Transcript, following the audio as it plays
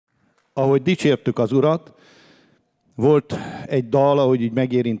ahogy dicsértük az Urat, volt egy dal, ahogy így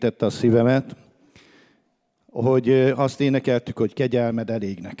megérintette a szívemet, hogy azt énekeltük, hogy kegyelmed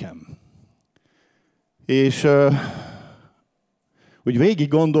elég nekem. És úgy végig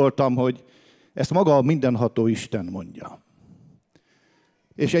gondoltam, hogy ezt maga a mindenható Isten mondja.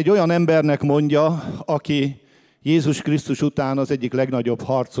 És egy olyan embernek mondja, aki Jézus Krisztus után az egyik legnagyobb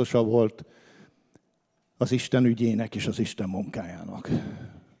harcosa volt az Isten ügyének és az Isten munkájának.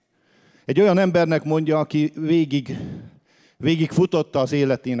 Egy olyan embernek mondja, aki végig futotta az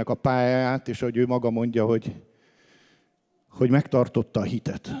életének a pályáját, és ahogy ő maga mondja, hogy megtartotta a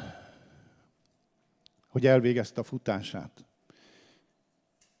hitet. Hogy elvégezte a futását.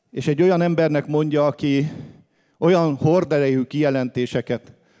 És egy olyan embernek mondja, aki olyan horderejű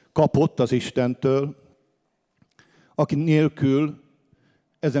kijelentéseket kapott az Istentől, aki nélkül,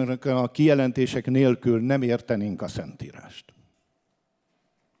 ezenek a kijelentések nélkül nem értenénk a Szentírást.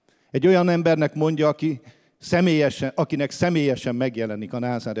 Egy olyan embernek mondja, akinek személyesen megjelenik a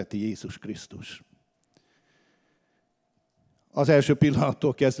názáreti Jézus Krisztus. Az első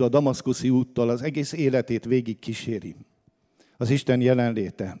pillanattól kezdve a damaszkuszi úttól az egész életét végig kíséri. Az Isten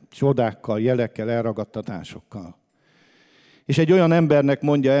jelenléte, csodákkal, jelekkel, elragadtatásokkal. És egy olyan embernek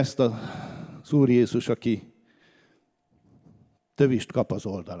mondja ezt az Úr Jézus, aki tövist kap az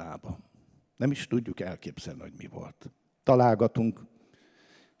oldalába. Nem is tudjuk elképzelni, hogy mi volt. Találgatunk,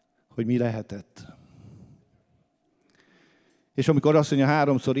 hogy mi lehetett. És amikor azt mondja,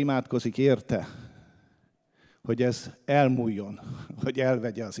 3-szor imádkozik érte, hogy ez elmúljon, hogy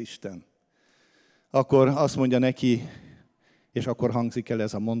elvegye az Isten, akkor azt mondja neki, és akkor hangzik el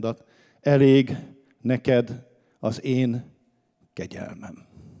ez a mondat, elég neked az én kegyelmem.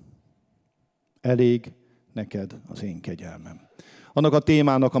 Elég neked az én kegyelmem. Annak a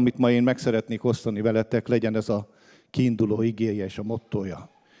témának, amit ma én meg szeretnék osztani veletek, legyen ez a kiinduló igéje és a mottója.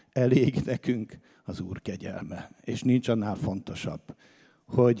 Elég nekünk az Úr kegyelme. És nincs annál fontosabb,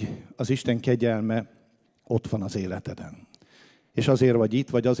 hogy az Isten kegyelme ott van az életeden. És azért vagy itt,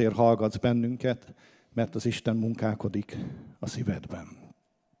 vagy azért hallgatsz bennünket, mert az Isten munkálkodik a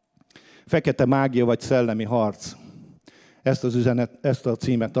Fekete, mágia, vagy szellemi harc. Ezt a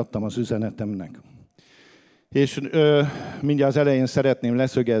címet adtam az üzenetemnek. És mindjárt az elején szeretném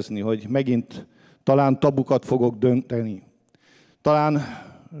leszögezni, hogy megint talán tabukat fogok dönteni. Talán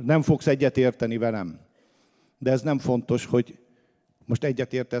nem fogsz egyetérteni velem. De ez nem fontos, hogy most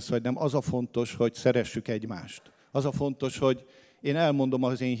egyetértesz, vagy nem. Az a fontos, hogy szeressük egymást. Az a fontos, hogy én elmondom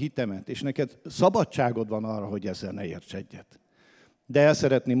az én hitemet, és neked szabadságod van arra, hogy ezzel ne érts egyet. De el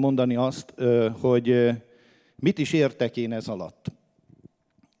szeretném mondani azt, hogy mit is értek én ez alatt.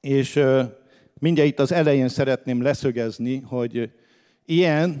 És mindjárt itt az elején szeretném leszögezni, hogy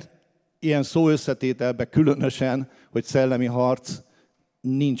ilyen szóösszetételben különösen, hogy szellemi harc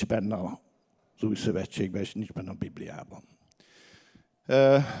nincs benne az Új Szövetségben, és nincs benne a Bibliában.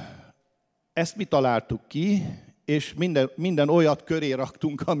 Ezt mi találtuk ki, és minden olyat köré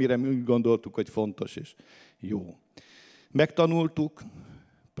raktunk, amire mi úgy gondoltuk, hogy fontos és jó. Megtanultuk,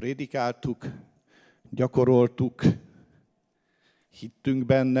 prédikáltuk, gyakoroltuk, hittünk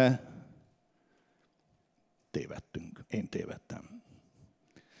benne, tévedtünk. Én tévedtem.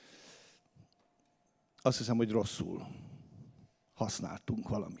 Azt hiszem, hogy rosszul használtunk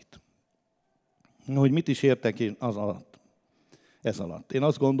valamit. Hogy mit is értek én ez alatt? Én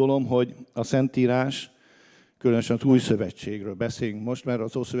azt gondolom, hogy a Szentírás, különösen az Új Szövetségről beszélünk most, mert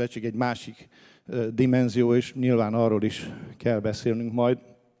az Ószövetség egy másik dimenzió, és nyilván arról is kell beszélnünk majd.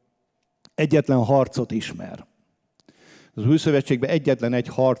 Egyetlen harcot ismer. Az Új Szövetségben egyetlen egy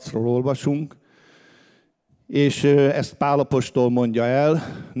harcról olvasunk, és ezt Pál apostol mondja el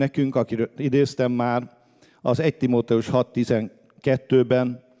nekünk, akiről idéztem már, az 1 Timóteus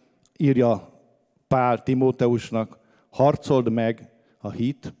 6:12-ben írja Pál Timóteusnak, harcold meg a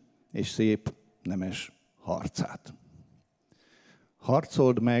hit és szép nemes harcát.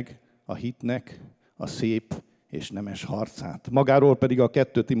 Harcold meg a hitnek a szép és nemes harcát. Magáról pedig a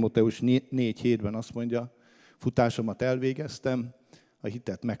 2 Timóteus 4:7-ben azt mondja, futásomat elvégeztem, a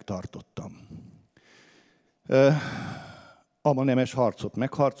hitet megtartottam. A nemes harcot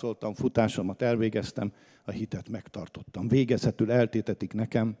megharcoltam, futásomat elvégeztem, a hitet megtartottam. Végezetül eltétetik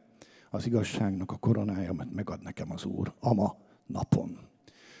nekem az igazságnak a koronáját, megad nekem az Úr ama napon.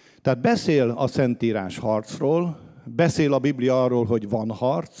 Tehát beszél a Szentírás harcról, beszél a Biblia arról, hogy van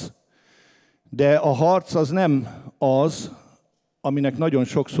harc, de a harc az nem az, aminek nagyon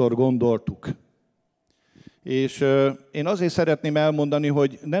sokszor gondoltuk. És én azért szeretném elmondani,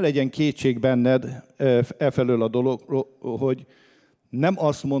 hogy ne legyen kétség benned efelől a dologról, hogy nem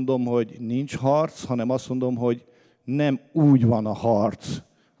azt mondom, hogy nincs harc, hanem azt mondom, hogy nem úgy van a harc,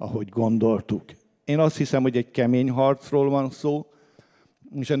 ahogy gondoltuk. Én azt hiszem, hogy egy kemény harcról van szó,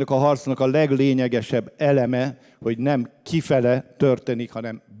 és ennek a harcnak a leglényegesebb eleme, hogy nem kifele történik,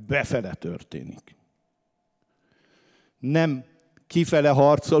 hanem befele történik. Nem kifele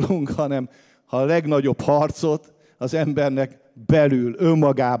harcolunk, hanem ha a legnagyobb harcot az embernek belül,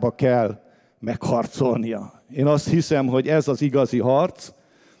 önmagába kell megharcolnia. Én azt hiszem, hogy ez az igazi harc,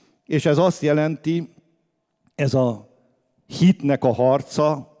 és ez azt jelenti, ez a hitnek a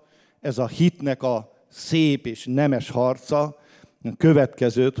harca, ez a hitnek a szép és nemes harca, a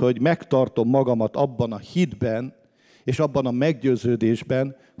következőt, hogy megtartom magamat abban a hitben, és abban a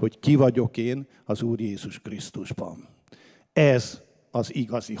meggyőződésben, hogy ki vagyok én az Úr Jézus Krisztusban. Ez az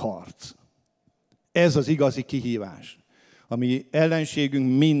igazi harc. Ez az igazi kihívás. A mi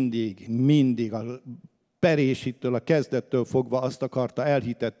ellenségünk mindig a perésittől, a kezdettől fogva azt akarta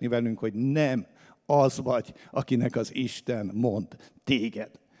elhitetni velünk, hogy nem az vagy, akinek az Isten mond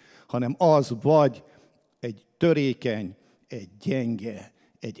téged, hanem az vagy egy törékeny, egy gyenge,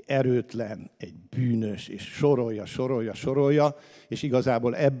 egy erőtlen, egy bűnös, és sorolja, és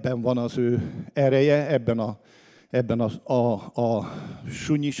igazából ebben van az ő ereje, ebben a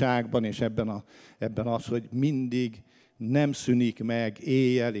sunyiságban, és ebben az, hogy mindig nem szűnik meg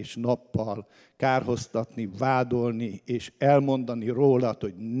éjjel és nappal kárhoztatni, vádolni, és elmondani rólad,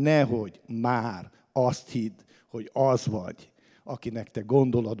 hogy nehogy már azt hidd, hogy az vagy, akinek te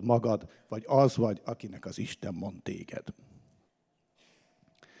gondolod magad, vagy az vagy, akinek az Isten mond téged.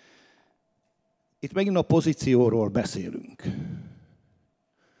 Itt megint a pozícióról beszélünk.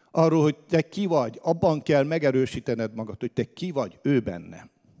 Arról, hogy te ki vagy, abban kell megerősítened magad, hogy te ki vagy ő benne.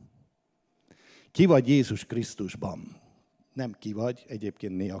 Ki vagy Jézus Krisztusban. Nem ki vagy,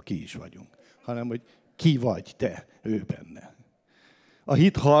 egyébként néha ki is vagyunk, hanem hogy ki vagy te ő benne. A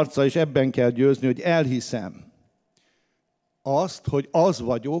hit harca is ebben kell győzni, hogy elhiszem azt, hogy az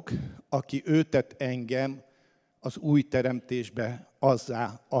vagyok, aki ő tett engem az új teremtésbe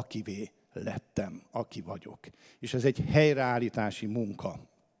azzá, akivé lettem, aki vagyok. És ez egy helyreállítási munka.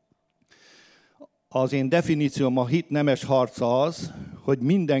 Az én definícióm a hit nemes harca az, hogy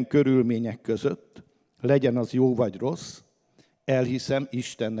minden körülmények között, legyen az jó vagy rossz, elhiszem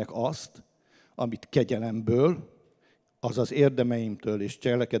Istennek azt, amit kegyelemből, azaz érdemeimtől és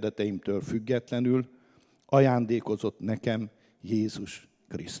cselekedeteimtől függetlenül ajándékozott nekem Jézus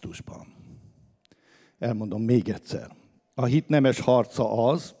Krisztusban. Elmondom még egyszer. A hit nemes harca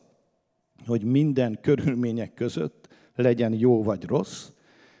az, hogy minden körülmények között, legyen jó vagy rossz,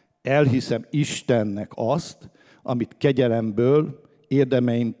 elhiszem Istennek azt, amit kegyelemből,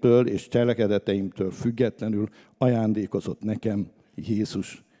 érdemeimtől és cselekedeteimtől függetlenül ajándékozott nekem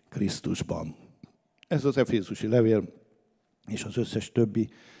Jézus Krisztusban. Ez az efézusi levél és az összes többi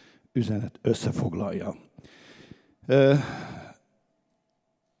üzenet összefoglalja.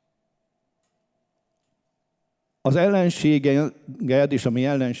 Az ellenséged és a mi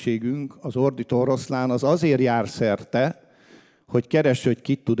ellenségünk, az ordító oroszlán, az azért jár szerte, hogy keresse, hogy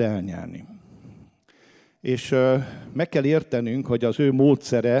kit tud elnyelni. És meg kell értenünk, hogy az ő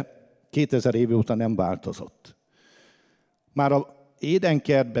módszere 2000 év óta nem változott. Már az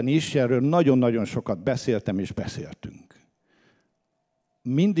édenkertben is erről nagyon-nagyon sokat beszéltem és beszéltünk.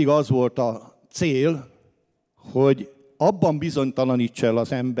 Mindig az volt a cél, hogy abban bizonytalanítsa el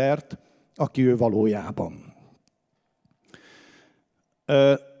az embert, aki ő valójában.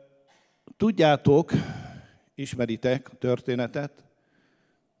 Tudjátok, ismeritek a történetet,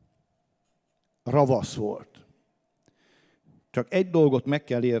 ravasz volt. Csak egy dolgot meg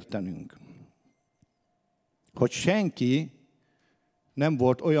kell értenünk, hogy senki nem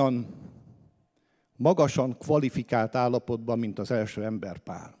volt olyan magasan kvalifikált állapotban, mint az első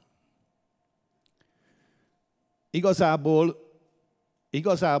emberpár.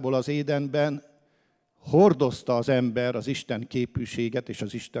 Igazából az Édenben hordozta az ember az Isten képűséget és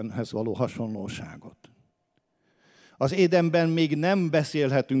az Istenhez való hasonlóságot. Az Édenben még nem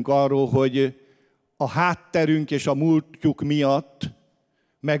beszélhetünk arról, hogy a hátterünk és a múltjuk miatt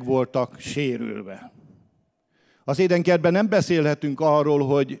meg voltak sérülve. Az Édenkertben nem beszélhetünk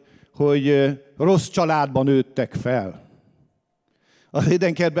arról, hogy rossz családban nőttek fel. Az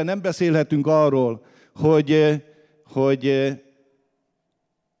Édenkertben nem beszélhetünk arról,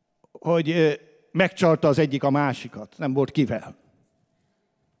 hogy megcsalta az egyik a másikat, nem volt kivel.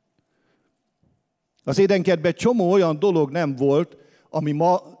 Az Édenkertben csomó olyan dolog nem volt, ami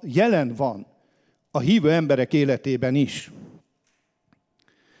ma jelen van a hívő emberek életében is.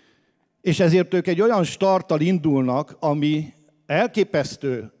 És ezért ők egy olyan starttal indulnak, ami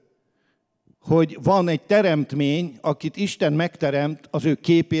elképesztő hogy van egy teremtmény, akit Isten megteremt az ő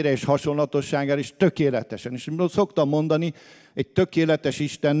képére és hasonlatosságára, és tökéletesen. És szoktam mondani, egy tökéletes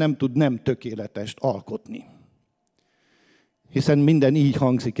Isten nem tud nem tökéletest alkotni. Hiszen minden így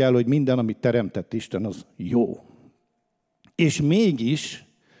hangzik el, hogy minden, amit teremtett Isten, az jó. És mégis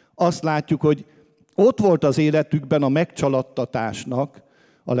azt látjuk, hogy ott volt az életükben a megcsalattatásnak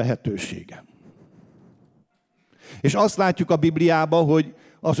a lehetősége. És azt látjuk a Bibliában, hogy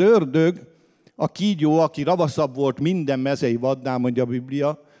az ördög, a kígyó, aki ravaszabb volt minden mezei vaddá, mondja a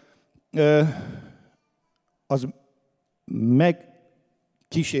Biblia, az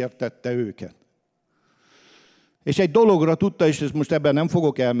megkísértette őket. És egy dologra tudta, és ezt most ebben nem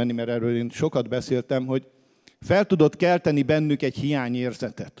fogok elmenni, mert erről én sokat beszéltem, hogy fel tudott kelteni bennük egy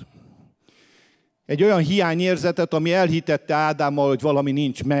hiányérzetet. Egy olyan hiányérzetet, ami elhitette Ádámmal, hogy valami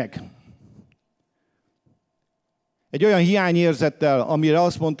nincs meg. Egy olyan hiányérzettel, amire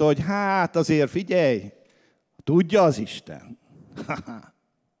azt mondta, hogy hát azért figyelj, tudja az Isten,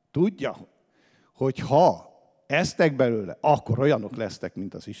 tudja, hogy ha esztek belőle, akkor olyanok lesztek,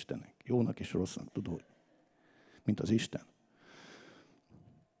 mint az Istenek. Jónak és rossznak tudod, mint az Isten.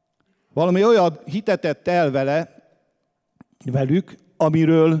 Valami olyan hitet tett el velük,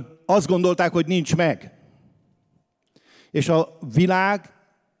 amiről azt gondolták, hogy nincs meg. És a világ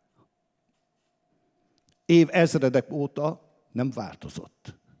évezredek óta nem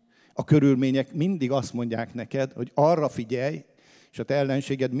változott. A körülmények mindig azt mondják neked, hogy arra figyelj, és a te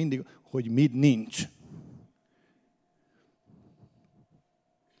ellenséged mindig, hogy mit nincs.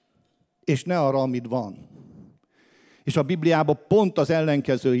 És ne arra, amit van. És a Bibliában pont az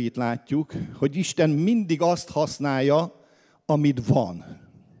ellenkezőjét látjuk, hogy Isten mindig azt használja, amit van.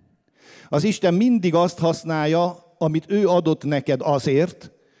 Az Isten mindig azt használja, amit ő adott neked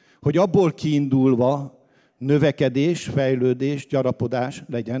azért, hogy abból kiindulva növekedés, fejlődés, gyarapodás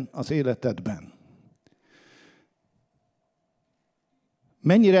legyen az életedben.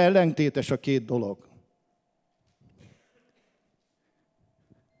 Mennyire ellentétes a két dolog?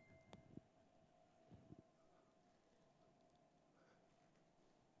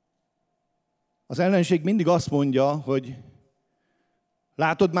 Az ellenség mindig azt mondja, hogy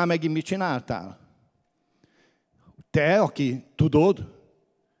látod már megint, mit csináltál? Te, aki tudod,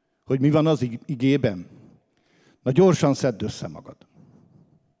 hogy mi van az igében, na gyorsan szedd össze magad.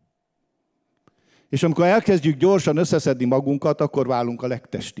 És amikor elkezdjük gyorsan összeszedni magunkat, akkor válunk a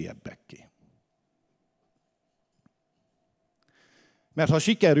legtestiebbekké. Mert ha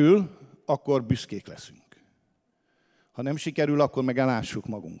sikerül, akkor büszkék leszünk. Ha nem sikerül, akkor meg elássuk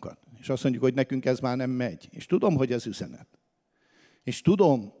magunkat. És azt mondjuk, hogy nekünk ez már nem megy. És tudom, hogy ez üzenet. És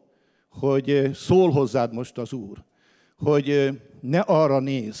tudom, hogy szól hozzád most az Úr, hogy ne arra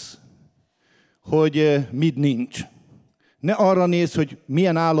nézz, hogy mit nincs. Ne arra nézz, hogy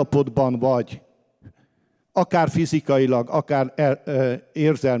milyen állapotban vagy, akár fizikailag, akár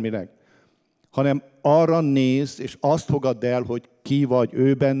érzelmileg, hanem arra nézz, és azt fogadd el, hogy ki vagy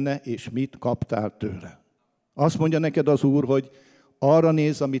ő benne, és mit kaptál tőle. Azt mondja neked az Úr, hogy arra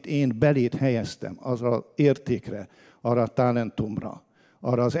nézz, amit én beléd helyeztem, arra az értékre, arra a talentumra,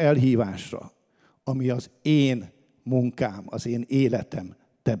 arra az elhívásra, ami az én munkám, az én életem,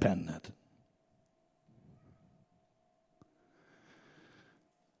 te benned.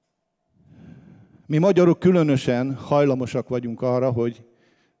 Mi magyarok különösen hajlamosak vagyunk arra, hogy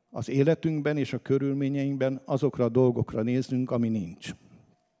az életünkben és a körülményeinkben azokra a dolgokra nézzünk, ami nincs.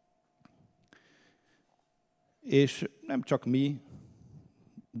 És nem csak mi,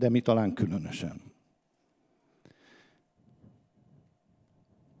 de mi talán különösen.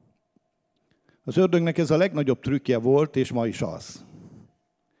 Az ördögnek ez a legnagyobb trükkje volt, és ma is az.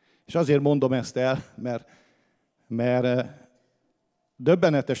 És azért mondom ezt el, mert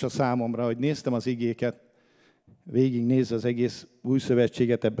döbbenetes a számomra, hogy néztem az igéket, végignézve az egész új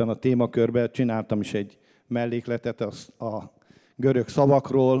szövetséget ebben a témakörben, csináltam is egy mellékletet a görög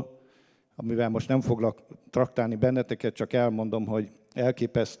szavakról, amivel most nem foglak traktálni benneteket, csak elmondom, hogy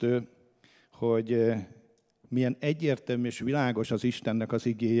elképesztő, hogy milyen egyértelmű és világos az Istennek az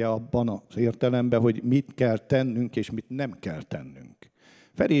igéje abban az értelemben, hogy mit kell tennünk és mit nem kell tennünk.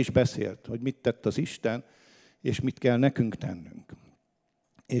 Feri is beszélt, hogy mit tett az Isten, és mit kell nekünk tennünk.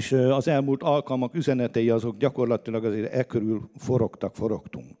 És az elmúlt alkalmak üzenetei azok gyakorlatilag azért körül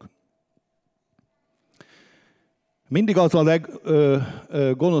forogtunk. Mindig az a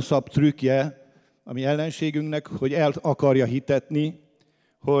leggonoszabb trükkje a mi ellenségünknek, hogy el akarja hitetni,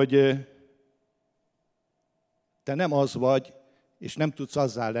 hogy te nem az vagy, és nem tudsz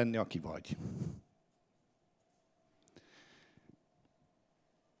azzá lenni, aki vagy.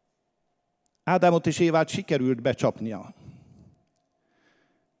 Ádámot és Évát sikerült becsapnia.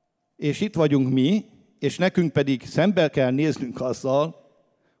 és itt vagyunk mi, és nekünk pedig szembe kell néznünk azzal,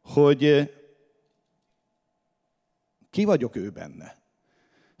 hogy ki vagyok ő benne.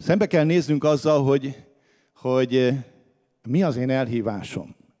 Szembe kell néznünk azzal, hogy mi az én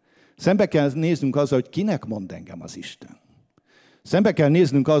elhívásom. Szembe kell néznünk azzal, hogy kinek mond engem az Isten. Szembe kell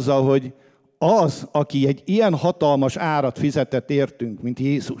néznünk azzal, hogy az, aki egy ilyen hatalmas árat fizetett értünk, mint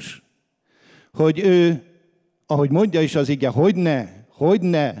Jézus, hogy ő, ahogy mondja is az ige, hogy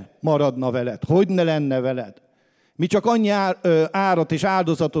ne maradna veled, hogy ne lenne veled. Mi csak annyi árat és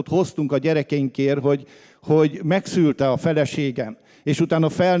áldozatot hoztunk a gyerekeinkért, hogy megszülte a feleségem, és utána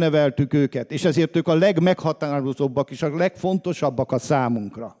felneveltük őket, és ezért ők a legmeghatározóbbak és a legfontosabbak a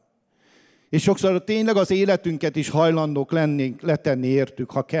számunkra. És sokszor tényleg az életünket is hajlandók lennénk letenni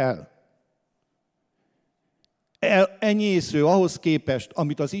értük, ha kell. Enyésző ahhoz képest,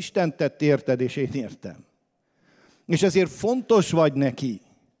 amit az Isten tett érted, és én értem. És ezért fontos vagy neki.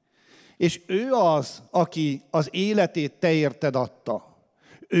 És ő az, aki az életét te érted adta.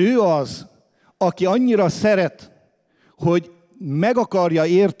 Ő az, aki annyira szeret, hogy meg akarja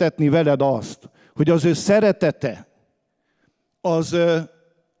értetni veled azt, hogy az ő szeretete,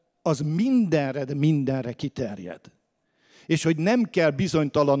 az mindenre, de mindenre kiterjed. És hogy nem kell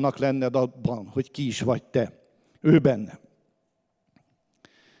bizonytalannak lenned abban, hogy ki is vagy te. Ő benne.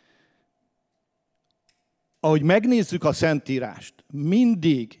 Ahogy megnézzük a Szentírást,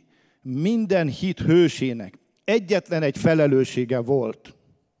 mindig minden hit hősének egyetlen egy felelőssége volt,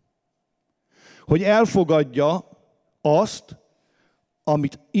 hogy elfogadja azt,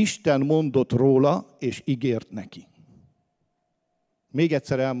 amit Isten mondott róla, és ígért neki. Még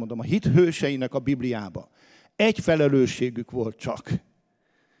egyszer elmondom, a hit hőseinek a Bibliában egy felelősségük volt csak.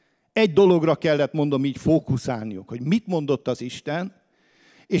 Egy dologra kellett, mondom így, fókuszálniuk, hogy mit mondott az Isten,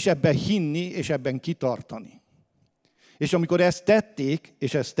 és ebben hinni, és ebben kitartani. És amikor ezt tették,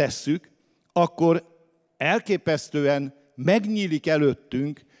 és ezt tesszük, akkor elképesztően megnyílik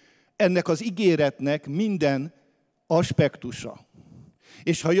előttünk ennek az ígéretnek minden aspektusa.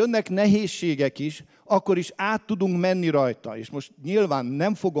 És ha jönnek nehézségek is, akkor is át tudunk menni rajta. És most nyilván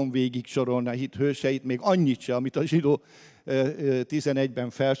nem fogom végig sorolni a hit hőseit, még annyit se, amit a zsidó 11-ben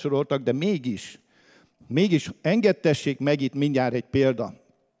felsoroltak, de mégis engedtessék meg itt mindjárt egy példa.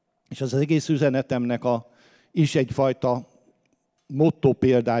 És az egész üzenetemnek is egyfajta motto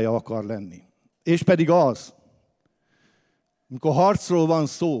példája akar lenni. És pedig az, amikor harcról van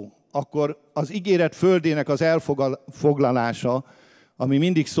szó, akkor az ígéret földének az elfoglalása, ami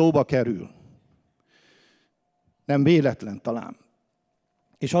mindig szóba kerül. Nem véletlen talán.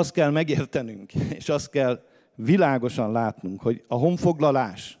 És azt kell megértenünk, és azt kell világosan látnunk, hogy a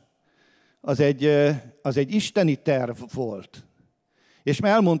honfoglalás az egy isteni terv volt. És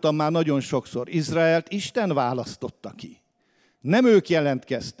elmondtam már nagyon sokszor, Izraelt Isten választotta ki. Nem ők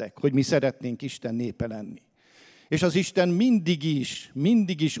jelentkeztek, hogy mi szeretnénk Isten népe lenni. És az Isten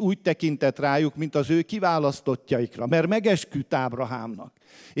mindig is úgy tekintett rájuk, mint az ő kiválasztottjaikra, mert megesküdt Ábrahámnak.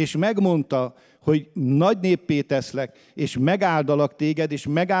 És megmondta, hogy nagy néppé teszlek, és megáldalak téged, és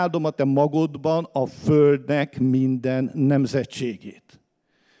megáldom a te magodban a földnek minden nemzetségét.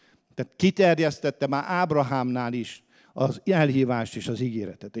 Tehát kiterjesztette már Ábrahámnál is az elhívást és az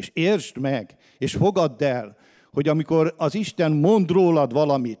ígéretet. És értsd meg, és fogadd el, hogy amikor az Isten mond rólad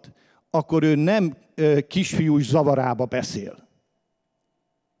valamit, akkor ő nem kisfiús zavarába beszél.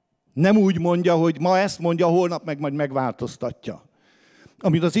 Nem úgy mondja, hogy ma ezt mondja, holnap meg majd megváltoztatja.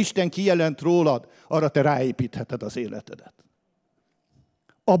 Amit az Isten kijelent rólad, arra te ráépítheted az életedet.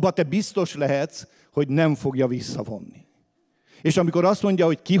 Abba te biztos lehetsz, hogy nem fogja visszavonni. És amikor azt mondja,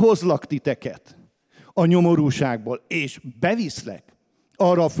 hogy kihozlak titeket a nyomorúságból, és beviszlek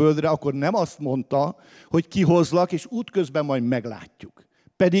arra a földre, akkor nem azt mondta, hogy kihozlak, és útközben majd meglátjuk.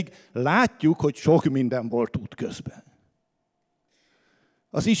 Pedig látjuk, hogy sok minden volt útközben.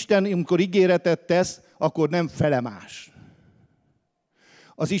 Az Isten, amikor ígéretet tesz, akkor nem felemás.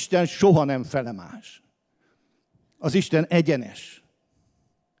 Az Isten soha nem felemás. Az Isten egyenes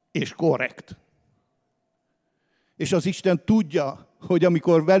és korrekt. És az Isten tudja, hogy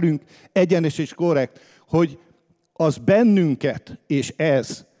amikor velünk egyenes és korrekt, hogy az bennünket és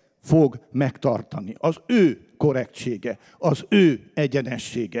ez fog megtartani. Az ő korrektsége, az ő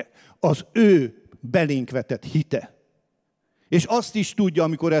egyenessége, az ő belénk vetett hite. És azt is tudja,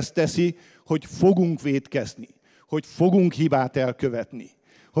 amikor ezt teszi, hogy fogunk vétkezni, hogy fogunk hibát elkövetni,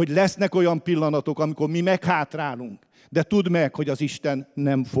 hogy lesznek olyan pillanatok, amikor mi meghátrálunk. De tudd meg, hogy az Isten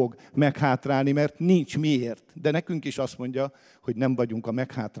nem fog meghátrálni, mert nincs miért. De nekünk is azt mondja, hogy nem vagyunk a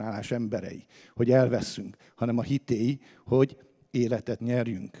meghátrálás emberei, hogy elveszünk, hanem a hitéi, hogy életet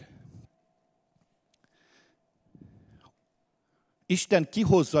nyerjünk. Isten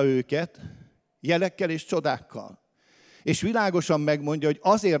kihozza őket jelekkel és csodákkal. És világosan megmondja, hogy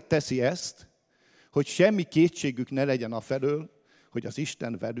azért teszi ezt, hogy semmi kétségük ne legyen afelől, hogy az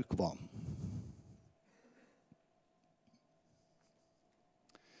Isten velük van.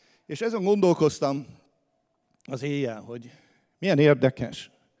 És ezen gondolkoztam az éjjel, hogy milyen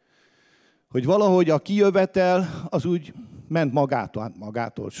érdekes, hogy valahogy a kijövetel az úgy ment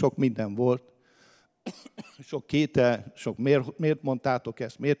magától. Sok minden volt, sok kétel, sok miért mondtátok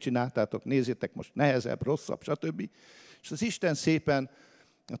ezt, miért csináltátok, nézzétek most nehezebb, rosszabb, stb. És az Isten szépen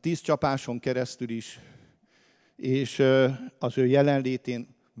a 10 csapáson keresztül is, és az ő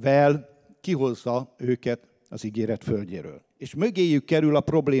jelenléténvel kihozza őket az ígéret földjéről. És mögéjük kerül a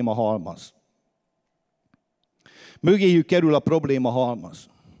probléma halmaz. Mögéjük kerül a probléma halmaz.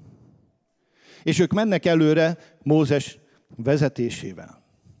 És ők mennek előre Mózes vezetésével.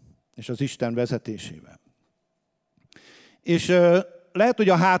 És az Isten vezetésével. És lehet, hogy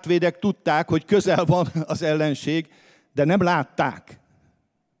a hátvédek tudták, hogy közel van az ellenség, de nem látták.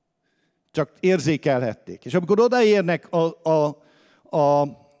 Csak érzékelhették. És amikor odaérnek a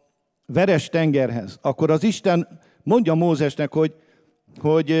veres tengerhez, akkor az Isten mondja Mózesnek,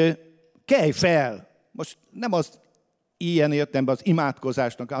 hogy kelj fel. Most nem az ilyen értelemben az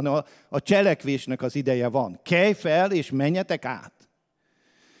imádkozásnak, hanem a cselekvésnek az ideje van. Kelj fel, és menjetek át.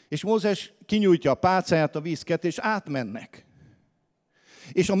 És Mózes kinyújtja a pálcáját a vízket, és átmennek.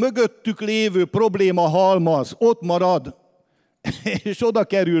 És a mögöttük lévő probléma halmaz, ott marad, és oda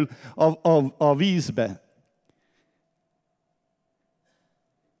kerül a vízbe.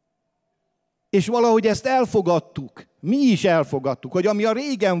 És valahogy ezt elfogadtuk, mi is elfogadtuk, hogy ami a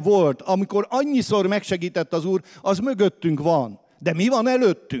régen volt, amikor annyiszor megsegített az Úr, az mögöttünk van. De mi van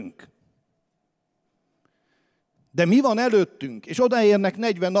előttünk? De mi van előttünk? És odaérnek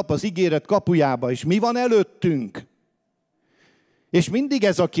 40 nap az ígéret kapujába, és mi van előttünk? És mindig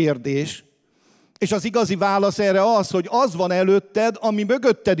ez a kérdés, és az igazi válasz erre az, hogy az van előtted, ami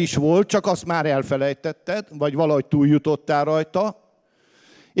mögötted is volt, csak azt már elfelejtetted, vagy valahogy túljutottál rajta,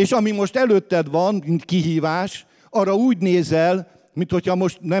 és ami most előtted van, mint kihívás, arra úgy nézel, mint hogyha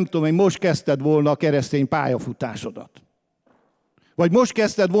most, nem tudom, hogy most kezdted volna a keresztény pályafutásodat. Vagy most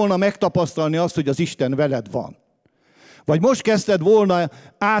kezdted volna megtapasztalni azt, hogy az Isten veled van. Vagy most kezdted volna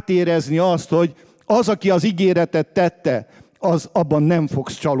átérezni azt, hogy az, aki az ígéretet tette, az abban nem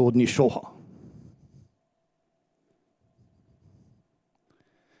fogsz csalódni soha.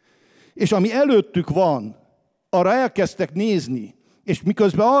 És ami előttük van, arra elkezdtek nézni, és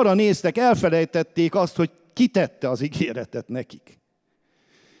miközben arra néztek, elfelejtették azt, hogy ki tette az ígéretet nekik.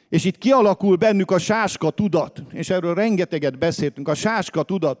 És itt kialakul bennük a sáska tudat, és erről rengeteget beszéltünk, a sáska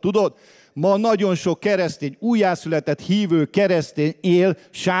tudat, tudod? Ma nagyon sok keresztény, újjászületett hívő keresztény él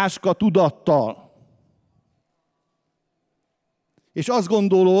sáska tudattal. És azt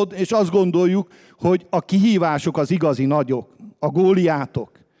gondolod, és azt gondoljuk, hogy a kihívások az igazi nagyok, a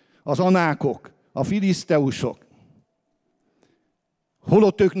góliátok, az anákok, a filiszteusok.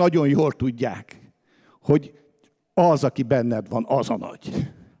 Holott ők nagyon jól tudják, hogy az, aki benned van, az a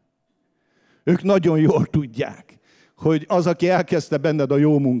nagy. Ők nagyon jól tudják, hogy az, aki elkezdte benned a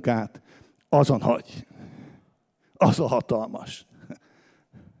jó munkát, az a nagy. Az a hatalmas.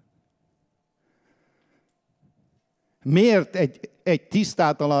 Miért egy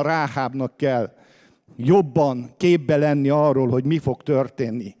tisztátalan Ráhábnak kell jobban képbe lenni arról, hogy mi fog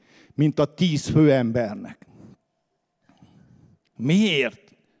történni, mint a 10 főembernek?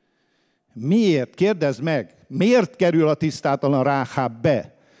 Miért? Miért? Kérdezd meg. Miért kerül a tisztátalan Ráháb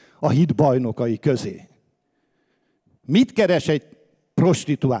be a hit bajnokai közé? Mit keres egy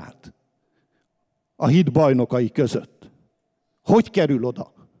prostituált a hit bajnokai között? Hogy kerül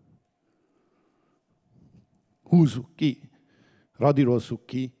oda? Húzzuk ki, radírozzuk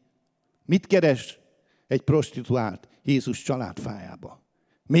ki. Mit keres egy prostituált Jézus családfájába?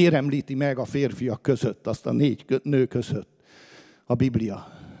 Miért említi meg a férfiak között, azt a 4 nő között a Biblia?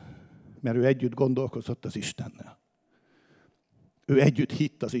 Mert ő együtt gondolkozott az Istennel. Ő együtt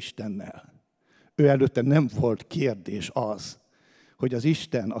hitt az Istennel. Ő előtte nem volt kérdés az, hogy az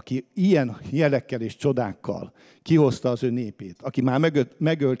Isten, aki ilyen jelekkel és csodákkal kihozta az ő népét, aki már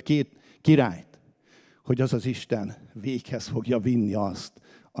megölt 2 királyt, hogy az az Isten véghez fogja vinni azt,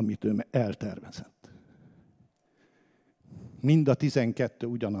 amit ő eltervezett. Mind a 12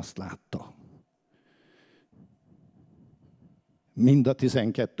 ugyanazt látta. Mind a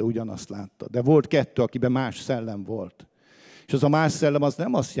 12 ugyanazt látta. De volt 2, akiben más szellem volt. És az a más szellem az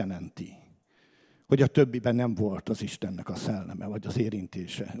nem azt jelenti, hogy a többiben nem volt az Istennek a szelleme, vagy az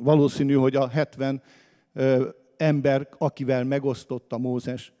érintése. Valószínű, hogy a 70 ember, akivel megosztotta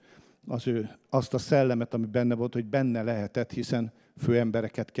Mózes azt a szellemet, ami benne volt, hogy benne lehetett, hiszen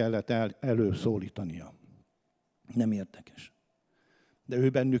főembereket kellett előszólítania. Nem érdekes. De ő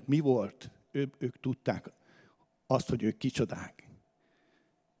bennük mi volt? Ők tudták azt, hogy ők kicsodák.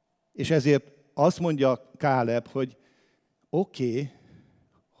 És ezért azt mondja Káleb, hogy oké,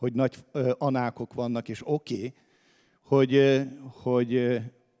 hogy nagy anákok vannak, és oké,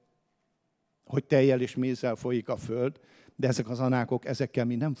 hogy tejjel és mézzel folyik a föld, de ezek az anákok, ezekkel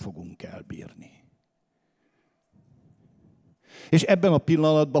mi nem fogunk elbírni. És ebben a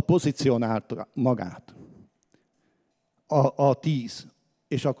pillanatban pozícionálta magát a 10,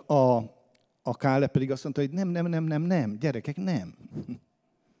 és a Káleb pedig azt mondta, hogy nem, gyerekek, nem.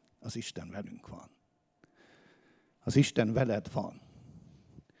 Az Isten velünk van. Az Isten veled van.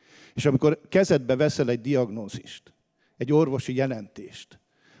 És amikor kezedbe veszel egy diagnózist, egy orvosi jelentést,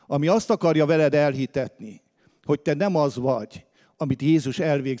 ami azt akarja veled elhitetni, hogy te nem az vagy, amit Jézus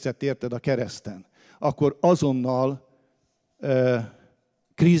elvégzett érted a kereszten, akkor azonnal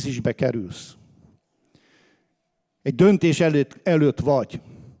krízisbe kerülsz. Egy döntés előtt vagy,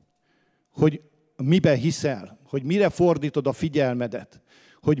 hogy miben hiszel, hogy mire fordítod a figyelmedet,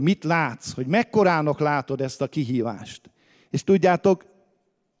 hogy mit látsz, hogy mekkorának látod ezt a kihívást. És tudjátok,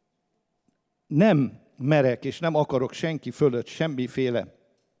 nem merek és nem akarok senki fölött semmiféle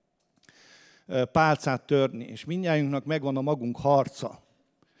pálcát törni, és mindnyájunknak megvan a magunk harca.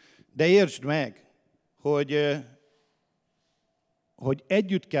 De értsd meg, hogy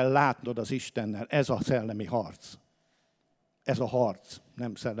együtt kell látnod az Istennel, ez a szellemi harc. Ez a harc,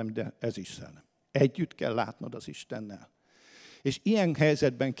 nem szellemi, de ez is szellemi. Együtt kell látnod az Istennel. És ilyen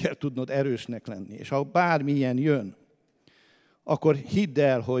helyzetben kell tudnod erősnek lenni. És ha bármilyen jön, akkor hidd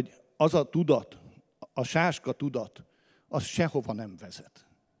el, hogy az a tudat, a sáska tudat, az sehova nem vezet.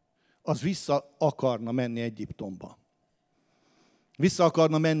 Az vissza akarna menni Egyiptomba. Vissza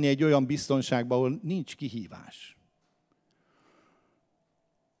akarna menni egy olyan biztonságba, ahol nincs kihívás.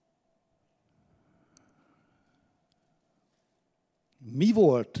 Mi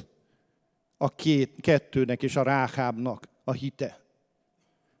volt a kettőnek és a Ráhábnak a hite?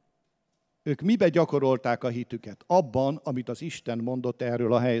 Ők mibe gyakorolták a hitüket? Abban, amit az Isten mondott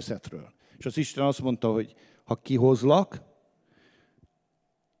erről a helyzetről. És az Isten azt mondta, hogy ha kihozlak,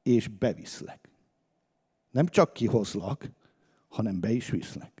 és beviszlek. Nem csak kihozlak, hanem be is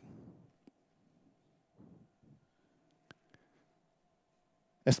viszlek.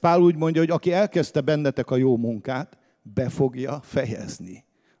 Ezt Pál úgy mondja, hogy aki elkezdte bennetek a jó munkát, be fogja fejezni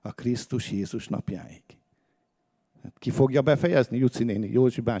a Krisztus Jézus napjáig. Ki fogja befejezni? Juci néni,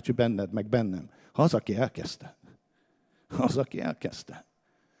 Józsi bácsi, benned, meg bennem. Az, aki elkezdte. Az, aki elkezdte.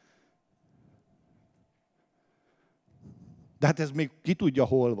 De hát ez még ki tudja,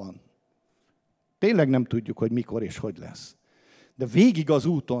 hol van. Tényleg nem tudjuk, hogy mikor és hogy lesz. De végig az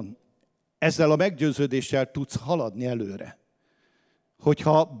úton ezzel a meggyőződéssel tudsz haladni előre.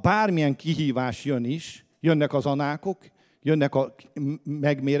 Hogyha bármilyen kihívás jön is, jönnek az anákok, jönnek a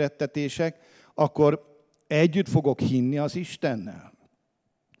megmérettetések, akkor együtt fogok hinni az Istennel.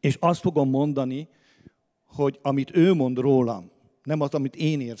 És azt fogom mondani, hogy amit ő mond rólam, nem az, amit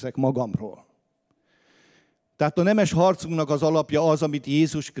én érzek magamról. Tehát a nemes harcunknak az alapja az, amit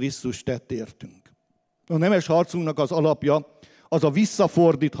Jézus Krisztus tett értünk. A nemes harcunknak az alapja az a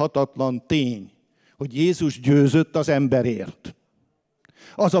visszafordíthatatlan tény, hogy Jézus győzött az emberért.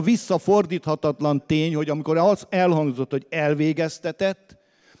 Az a visszafordíthatatlan tény, hogy amikor az elhangzott, hogy elvégeztetett,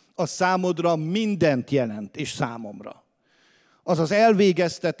 az számodra mindent jelent, és számomra. Az az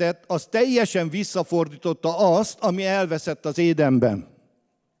elvégeztetett, az teljesen visszafordította azt, ami elveszett az Édenben.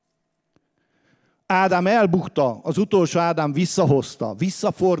 Ádám elbukta, az utolsó Ádám visszahozta,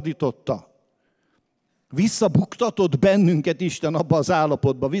 visszafordította. Visszabuktatott bennünket Isten abba az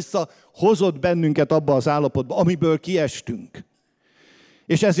állapotba, visszahozott bennünket abba az állapotba, amiből kiestünk.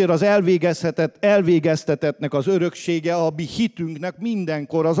 És ezért az elvégeztetettnek az öröksége a mi hitünknek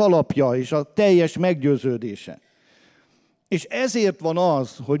mindenkor az alapja és a teljes meggyőződése. És ezért van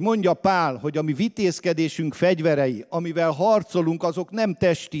az, hogy mondja Pál, hogy a mi vitézkedésünk fegyverei, amivel harcolunk, azok nem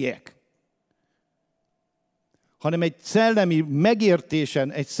testiek, hanem egy szellemi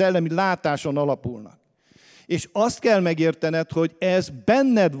megértésen, egy szellemi látáson alapulnak. És azt kell megértened, hogy ez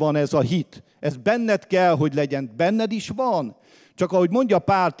benned van, ez a hit. Ez benned kell, hogy legyen. Benned is van. Csak ahogy mondja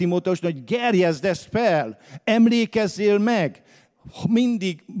Pál Timóteusnak, hogy gerjezd ezt fel, emlékezzél meg,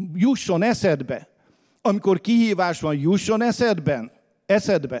 mindig jusson eszedbe. Amikor kihívás van, jusson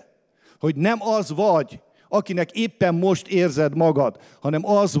eszedbe, hogy nem az vagy, akinek éppen most érzed magad, hanem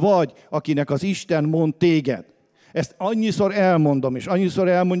az vagy, akinek az Isten mond téged. Ezt annyiszor elmondom, és annyiszor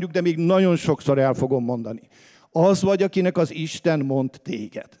elmondjuk, de még nagyon sokszor el fogom mondani. Az vagy, akinek az Isten mond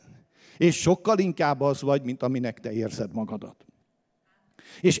téged. És sokkal inkább az vagy, mint aminek te érzed magadat.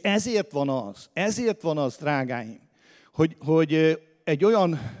 És ezért van az, drágáim, hogy egy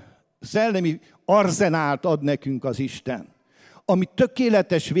olyan szellemi arzenált ad nekünk az Isten, ami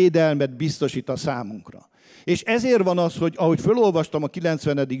tökéletes védelmet biztosít a számunkra. És ezért van az, hogy ahogy felolvastam a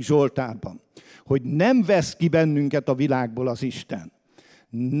 90. Zsoltárban, hogy nem vesz ki bennünket a világból az Isten.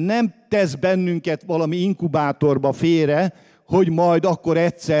 Nem tesz bennünket valami inkubátorba félre, hogy majd akkor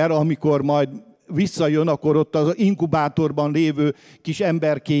egyszer, amikor majd visszajön, akkor ott az inkubátorban lévő kis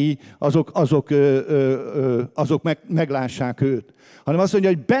emberkéi, azok meglássák őt. Hanem azt mondja,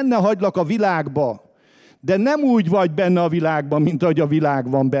 hogy benne hagylak a világba, de nem úgy vagy benne a világban, mint ahogy a világ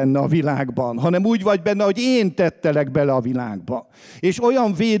van benne a világban, hanem úgy vagy benne, hogy én tettelek bele a világba. És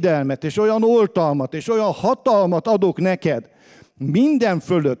olyan védelmet, és olyan oltalmat, és olyan hatalmat adok neked, minden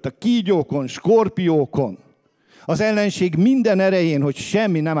fölött, a kígyókon, skorpiókon, az ellenség minden erején, hogy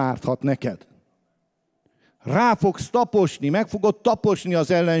semmi nem árthat neked. Rá fogsz taposni, meg fogod taposni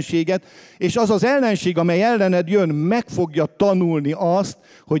az ellenséget, és az az ellenség, amely ellened jön, meg fogja tanulni azt,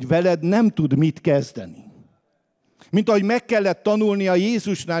 hogy veled nem tud mit kezdeni. Mint ahogy meg kellett tanulnia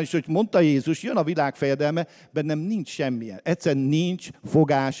Jézusnál is, hogy mondta Jézus, jön a világ fejedelme, bennem nincs semmilyen. Egyszerűen nincs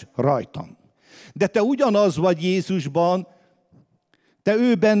fogás rajtam. De te ugyanaz vagy Jézusban, te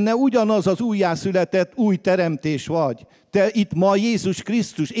ő benne ugyanaz az újjászületett új teremtés vagy. Te itt ma Jézus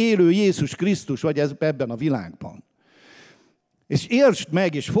Krisztus, élő Jézus Krisztus vagy ebben a világban. És értsd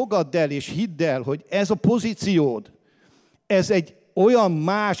meg, és fogadd el, és hidd el, hogy ez a pozíciód, ez egy olyan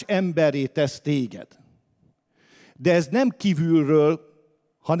más emberré tesz téged. De ez nem kívülről,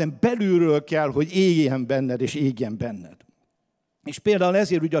 hanem belülről kell, hogy éljen benned, és égjen benned. És például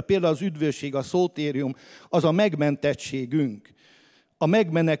ezért ugye például az üdvösség, a szótérium, az a megmentettségünk, a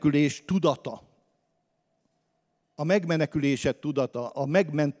megmenekülés tudata. A megmenekülésed tudata, a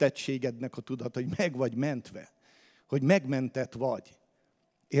megmentettségednek a tudata, hogy meg vagy mentve, hogy megmentett vagy.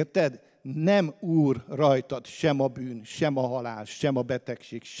 Érted? Nem úr rajtad sem a bűn, sem a halál, sem a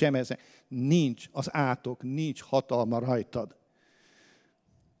betegség, sem ez. Nincs az átok, nincs hatalma rajtad.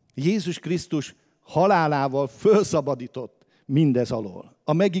 Jézus Krisztus halálával fölszabadított mindez alól.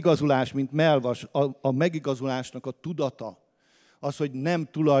 A megigazulás, mint melvas, a megigazulásnak a tudata, az, hogy nem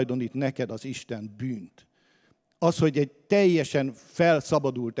tulajdonít neked az Isten bűnt. Az, hogy egy teljesen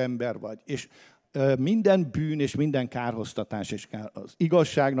felszabadult ember vagy, és minden bűn és minden kárhoztatás, és az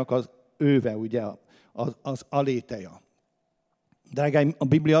igazságnak az őve, ugye, az aléteja. Drágáim, a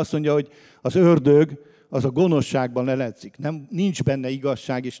Biblia azt mondja, hogy az ördög az a gonoszságban leledzik. Nincs benne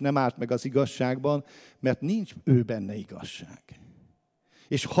igazság, és nem állt meg az igazságban, mert nincs ő benne igazság.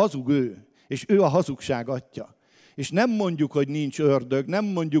 És hazug ő, és ő a hazugság atya. És nem mondjuk, hogy nincs ördög, nem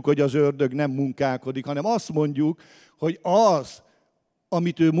mondjuk, hogy az ördög nem munkálkodik, hanem azt mondjuk, hogy az,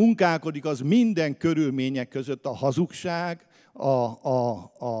 amit ő munkálkodik, az minden körülmények között a hazugság,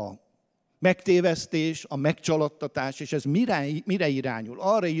 a megtévesztés, a megcsalattatás, és ez mire irányul?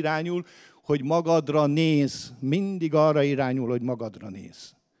 Arra irányul, hogy magadra néz. Mindig arra irányul, hogy magadra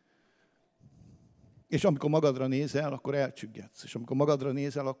néz. És amikor magadra nézel, akkor elcsüggetsz. És amikor magadra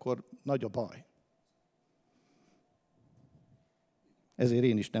nézel, akkor nagy a baj. Ezért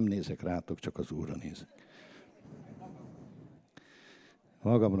én is nem nézek rátok, csak az Úrra nézek.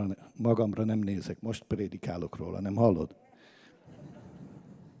 Magamra nem nézek, most prédikálok róla, nem hallod?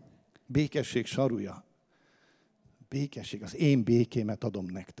 Békesség sarúja. Békesség, az én békémet adom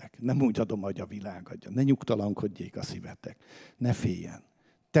nektek. Nem úgy adom, hogy a világ adja. Ne nyugtalankodjék a szívetek. Ne féljen.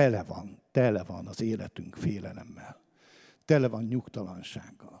 Tele van az életünk félelemmel. Tele van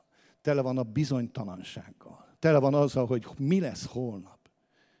nyugtalansággal. Tele van a bizonytalansággal. Tele van azzal, hogy mi lesz holnap.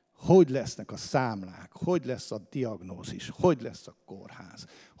 Hogy lesznek a számlák, hogy lesz a diagnózis, hogy lesz a kórház,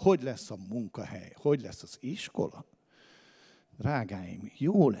 hogy lesz a munkahely, hogy lesz az iskola. Drágáim,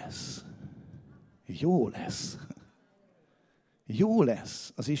 jó lesz. Jó lesz. Jó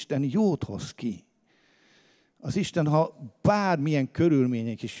lesz. Az Isten jót hoz ki. Az Isten, ha bármilyen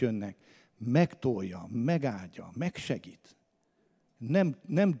körülmények is jönnek, megtolja, megáldja, megsegít.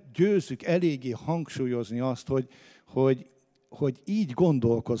 Nem győzzük eléggé hangsúlyozni azt, hogy így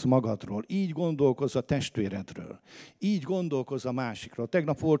gondolkozz magadról, így gondolkozz a testvéredről, így gondolkozz a másikról.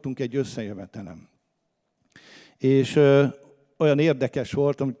 Tegnap voltunk egy összejövetelem, és olyan érdekes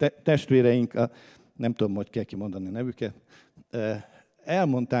volt, hogy testvéreink, nem tudom, hogy kell kimondani a nevüket,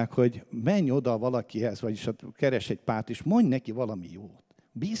 elmondták, hogy menj oda valakihez, vagyis keres egy párt, és mondj neki valami jót,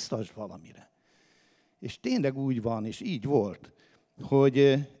 biztos valamire. És tényleg úgy van, és így volt,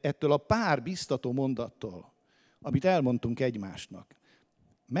 hogy ettől a pár biztató mondattól, amit elmondtunk egymásnak,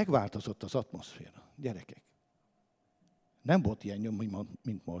 megváltozott az atmoszféra. Gyerekek, nem volt ilyen nyom,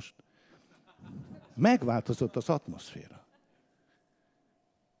 mint most. Megváltozott az atmoszféra.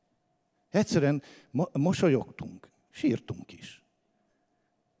 Egyszerűen mosolyogtunk, sírtunk is.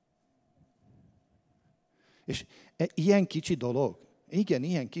 És ilyen kicsi dolog, igen,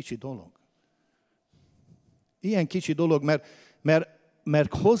 ilyen kicsi dolog. Ilyen kicsi dolog,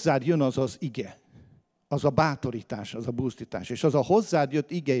 mert hozzád jön az az ige, az a bátorítás, az a buzdítás. És az a hozzád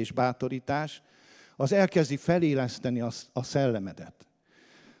jött ige és bátorítás, az elkezdi feléleszteni a szellemedet.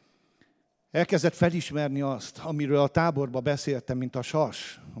 Elkezdett felismerni azt, amiről a táborban beszéltem, mint a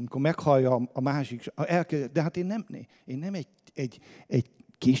sas, amikor meghallja a másik. De hát én nem egy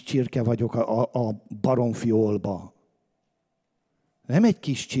kis csirke vagyok a baromfiolba. Nem egy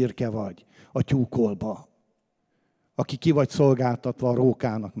kis csirke vagy a tyúkolba, aki ki vagy szolgáltatva a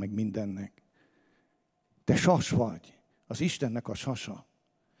rókának, meg mindennek. Te sas vagy, az Istennek a sasa.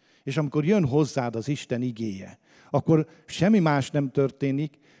 És amikor jön hozzád az Isten igéje, akkor semmi más nem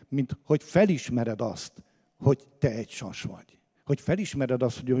történik, mint hogy felismered azt, hogy te egy sas vagy. Hogy felismered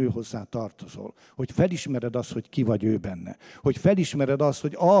azt, hogy ő hozzá tartozol. Hogy felismered azt, hogy ki vagy ő benne. Hogy felismered azt,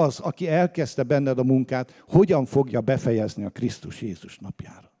 hogy az, aki elkezdte benned a munkát, hogyan fogja befejezni a Krisztus Jézus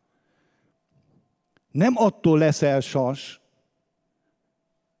napjára. Nem attól leszel sas,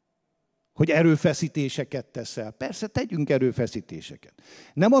 hogy erőfeszítéseket teszel. Persze, tegyünk erőfeszítéseket.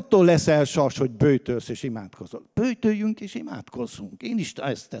 Nem attól leszel sas, hogy böjtölsz és imádkozol. Böjtöljünk és imádkozzunk. Én is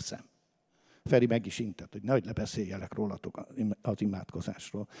ezt teszem. Feri meg is intett, hogy nehogy lebeszéljelek rólatok az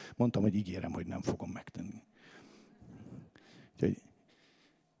imádkozásról. Mondtam, hogy ígérem, hogy nem fogom megtenni. Úgyhogy,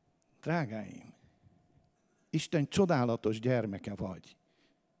 drágáim, Isten csodálatos gyermeke vagy.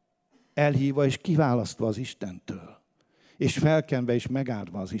 Elhívva és kiválasztva az Istentől. És felkenve és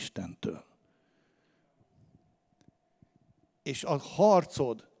megáldva az Istentől. És a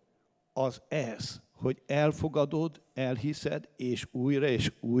harcod az ez, hogy elfogadod, elhiszed, és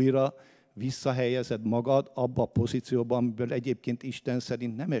újra visszahelyezed magad abba a pozícióba, amiből egyébként Isten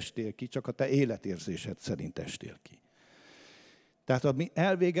szerint nem estél ki, csak a te életérzésed szerint estél ki. Tehát a mi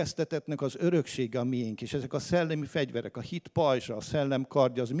elvégeztetettnek az öröksége a miénk, és ezek a szellemi fegyverek, a hit pajzsa, a szellem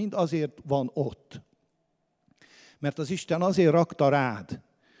kardja, az mind azért van ott. Mert az Isten azért rakta rád,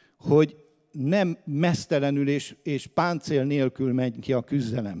 hogy nem meztelenül és páncél nélkül menj ki a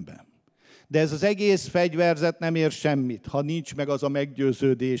küzdelembe. De ez az egész fegyverzet nem ér semmit, ha nincs meg az a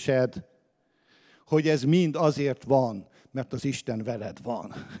meggyőződésed, hogy ez mind azért van, mert az Isten veled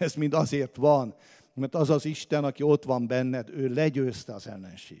van. Ez mind azért van, mert az az Isten, aki ott van benned, ő legyőzte az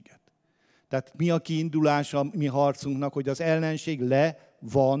ellenséget. Tehát mi a kiindulás a mi harcunknak, hogy az ellenség le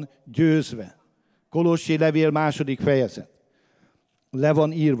van győzve. Kolossi levél 2. fejezet. Le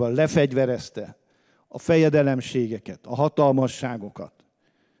van írva, lefegyverezte a fejedelemségeket, a hatalmasságokat.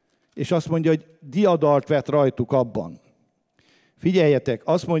 És azt mondja, hogy diadalt vett rajtuk abban. Figyeljetek,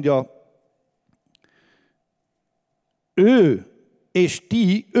 azt mondja, ő és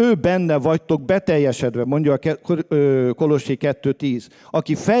ti, ő benne vagytok beteljesedve, mondja a Kolossi 2.10,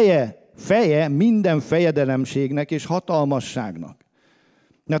 aki feje minden fejedelemségnek és hatalmasságnak.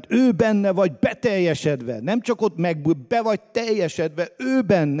 Mert ő benne vagy beteljesedve, nem csak ott be vagy teljesedve, ő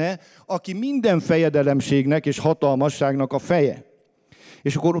benne, aki minden fejedelemségnek és hatalmasságnak a feje.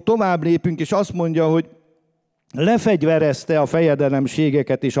 És akkor tovább lépünk, és azt mondja, hogy lefegyverezte a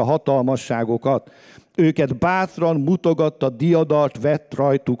fejedelemségeket és a hatalmasságokat. Őket bátran mutogatta, diadalt vett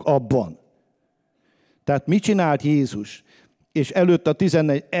rajtuk abban. Tehát mit csinált Jézus? És előtt a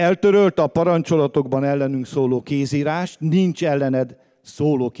 14, eltörölte a parancsolatokban ellenünk szóló kézírást, nincs ellened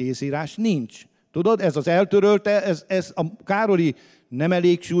szóló kézírás, nincs. Tudod, ez az eltörölte, ez a Károli nem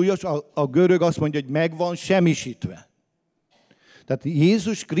elég súlyos, a görög azt mondja, hogy meg van semmisítve. Tehát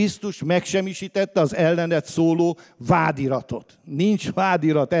Jézus Krisztus megsemmisítette az ellened szóló vádiratot. Nincs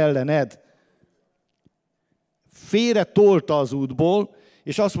vádirat ellened. Félre tolta az útból,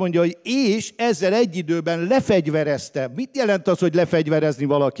 és azt mondja, hogy és ezzel egy időben lefegyverezte. Mit jelent az, hogy lefegyverezni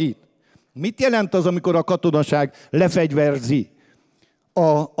valakit? Mit jelent az, amikor a katonaság lefegyverzi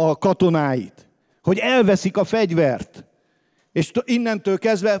a katonáit? Hogy elveszik a fegyvert. És innentől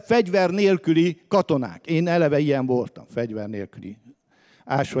kezdve fegyver nélküli katonák. Én eleve ilyen voltam, fegyver nélküli.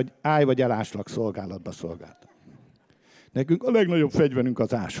 Állj vagy eláslak szolgálatba szolgáltam. Nekünk a legnagyobb fegyverünk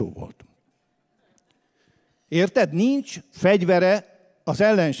az ásó volt. Érted? Nincs fegyvere az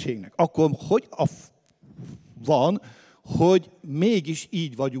ellenségnek. Akkor hogy van, hogy mégis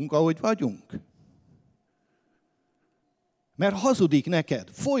így vagyunk, ahogy vagyunk? Mert hazudik neked,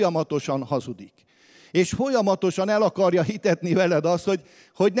 folyamatosan hazudik. És folyamatosan el akarja hitetni veled azt,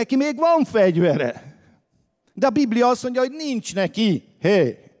 hogy neki még van fegyvere. De a Biblia azt mondja, hogy nincs neki.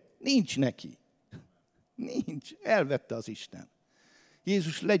 Nincs neki. Nincs. Elvette az Isten.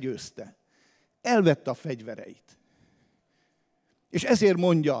 Jézus legyőzte. elvette a fegyvereit. És ezért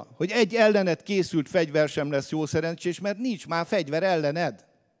mondja, hogy egy ellened készült fegyver sem lesz jó szerencsés, mert nincs már fegyver ellened.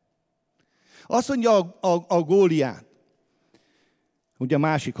 Azt mondja a Góliát, ugye a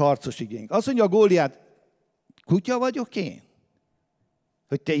másik harcos igénk, azt mondja a Góliát, kutya vagyok én?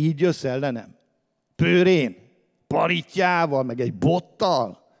 Hogy te így jössz ellenem? Pőrén, paritjával, meg egy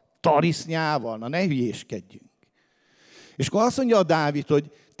bottal, tarisznyával, na ne hülyéskedjünk. És akkor azt mondja a Dávid,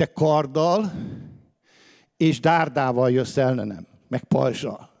 hogy te karddal és dárdával jössz ellenem, meg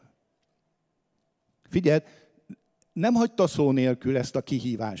pajzsal. Figyeld, nem hagyta szó nélkül ezt a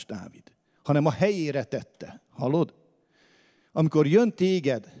kihívást Dávid, hanem a helyére tette. Hallod? Amikor jön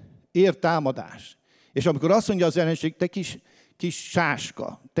téged, ér támadás, és amikor azt mondja az ellenség, te kis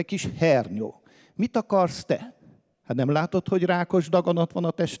sáska, te kis hernyó, mit akarsz te? Hát nem látod, hogy rákos daganat van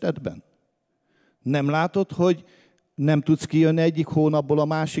a testedben? Nem látod, hogy nem tudsz kijönni egyik hónapból a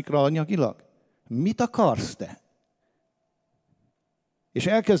másikra anyagilag? Mit akarsz te? És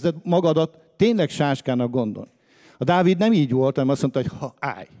elkezded magadat tényleg sáskának gondolni. A Dávid nem így volt, hanem azt mondta, hogy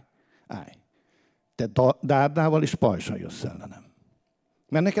állj. Te dárdával és pajzsal jössz ellenem.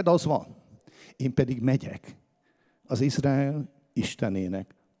 Mert neked az van. Én pedig megyek az Izrael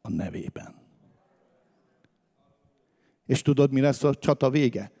Istenének a nevében. És tudod, mi lesz a csata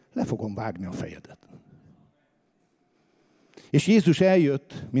vége? Le fogom vágni a fejedet. És Jézus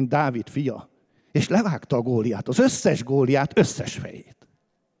eljött, mint Dávid fia, és levágta a Góliát, az összes Góliát, összes fejét.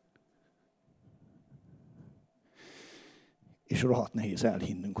 És rohadt nehéz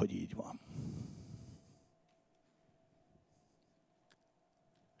elhinnünk, hogy így van.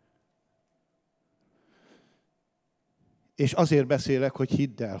 És azért beszélek, hogy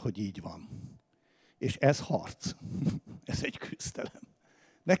hidd el, hogy így van. És ez harc. Ez egy küzdelem.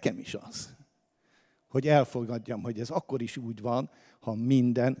 Nekem is az. Hogy elfogadjam, hogy ez akkor is úgy van, ha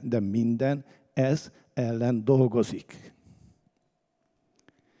minden ez ellen dolgozik.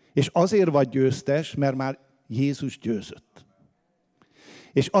 És azért vagy győztes, mert már Jézus győzött.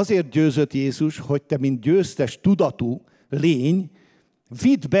 És azért győzött Jézus, hogy te, mint győztes tudatú lény,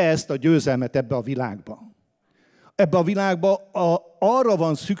 vidd be ezt a győzelmet ebbe a világba. Ebbe a világba arra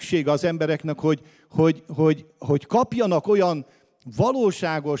van szükség az embereknek, hogy kapjanak olyan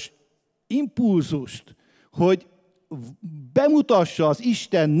valóságos impulzust, hogy bemutassa az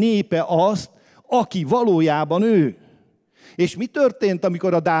Isten népe azt, aki valójában ő. És mi történt,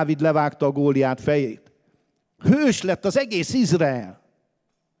 amikor a Dávid levágta a Góliát fejét? Hős lett az egész Izrael.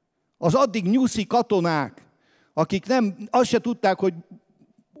 Az addig nyuszi katonák, akik azt se tudták, hogy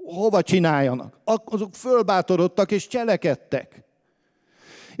hova csináljanak. Azok fölbátorodtak és cselekedtek.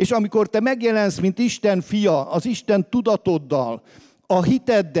 És amikor te megjelensz, mint Isten fia, az Isten tudatoddal, a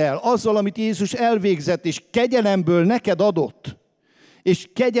hiteddel, azzal, amit Jézus elvégzett, és kegyelemből neked adott, és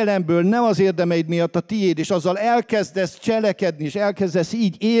kegyelemből nem az érdemeid miatt a tiéd, és azzal elkezdesz cselekedni, és elkezdesz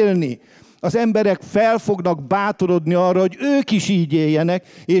így élni, az emberek fel fognak bátorodni arra, hogy ők is így éljenek,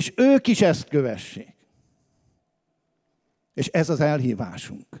 és ők is ezt kövessék. És ez az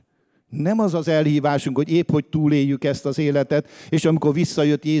elhívásunk. Nem az az elhívásunk, hogy épp hogy túléljük ezt az életet, és amikor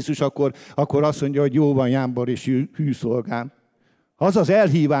visszajött Jézus, akkor azt mondja, hogy jó van, jámbor és hű szolgám. Az az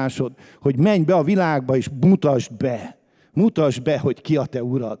elhívásod, hogy menj be a világba, és mutasd be. Mutasd be, hogy ki a te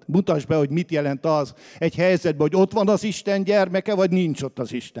urad. Mutasd be, hogy mit jelent az egy helyzetben, hogy ott van az Isten gyermeke, vagy nincs ott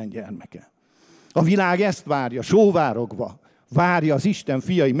az Isten gyermeke. A világ ezt várja, sóvárogva. Várja az Isten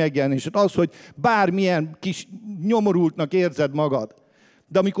fiai megjelenését. Az, hogy bármilyen kis nyomorultnak érzed magad.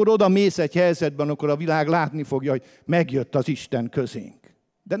 De amikor oda mész egy helyzetben, akkor a világ látni fogja, hogy megjött az Isten közénk.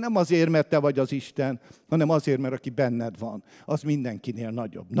 De nem azért, mert te vagy az Isten, hanem azért, mert aki benned van, az mindenkinél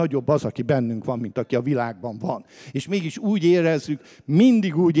nagyobb. Nagyobb az, aki bennünk van, mint aki a világban van. És mégis úgy érezzük,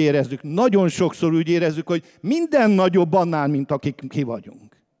 mindig úgy érezzük, nagyon sokszor úgy érezzük, hogy minden nagyobb annál, mint akik ki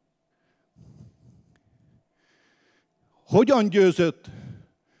vagyunk. Hogyan győzött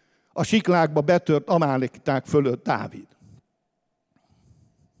a siklákba betört amálekiták fölött Dávid?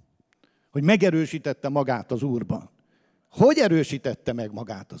 Hogy megerősítette magát az Úrban. Hogy erősítette meg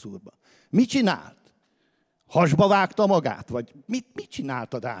magát az Úrban? Mit csinált? Hasba vágta magát? Vagy mit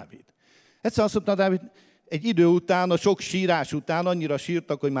csinálta Dávid? Egyszer azt mondta Dávid, egy idő után, a sok sírás után annyira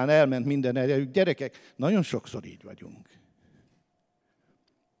sírtak, hogy már elment minden erejük. Gyerekek, nagyon sokszor így vagyunk.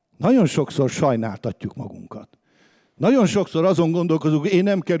 Nagyon sokszor sajnáltatjuk magunkat. Nagyon sokszor azon gondolkozunk, hogy én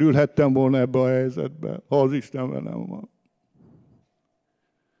nem kerülhettem volna ebbe a helyzetbe, ha az Isten velem van.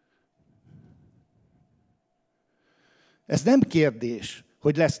 Ez nem kérdés,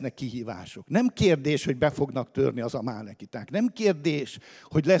 hogy lesznek kihívások. Nem kérdés, hogy be fognak törni az amálekiták. Nem kérdés,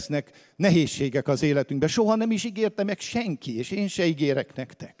 hogy lesznek nehézségek az életünkben. Soha nem is ígérte meg senki, és én se ígérek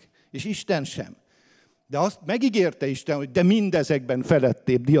nektek. És Isten sem. De azt megígérte Isten, hogy de mindezekben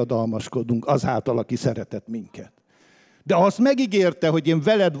felettébb diadalmaskodunk azáltal, aki szeretett minket. De azt megígérte, hogy én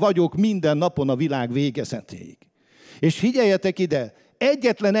veled vagyok minden napon a világ végezetéig. És figyeljetek ide,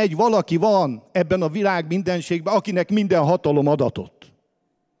 egyetlen egy valaki van ebben a világ mindenségben, akinek minden hatalom adatott.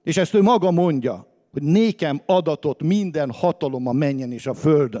 És ezt ő maga mondja, hogy nékem adatott minden hatalom a mennyen és a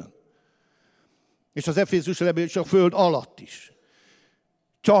földön. És az Efézus levél és a föld alatt is.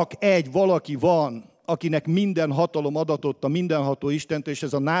 Csak egy valaki van, akinek minden hatalom adatott a mindenható Istentől, és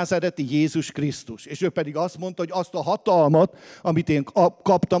ez a názáreti Jézus Krisztus. És ő pedig azt mondta, hogy azt a hatalmat, amit én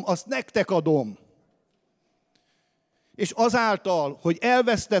kaptam, azt nektek adom. És azáltal, hogy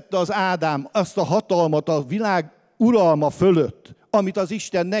elvesztette az Ádám azt a hatalmat a világ uralma fölött, amit az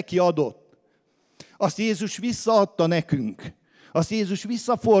Isten neki adott, azt Jézus visszaadta nekünk. Azt Jézus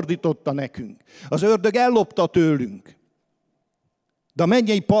visszafordította nekünk. Az ördög ellopta tőlünk. De a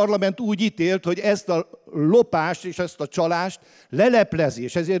mennyei parlament úgy ítélt, hogy ezt a lopást és ezt a csalást leleplezi,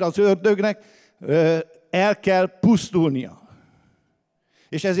 és ezért az ördögnek el kell pusztulnia.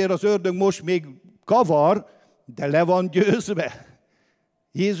 És ezért az ördög most még kavar, de le van győzve.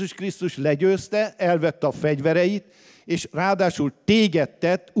 Jézus Krisztus legyőzte, elvette a fegyvereit, és ráadásul téged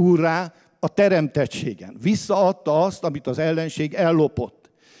tett úrrá a teremtettségen. Visszaadta azt, amit az ellenség ellopott.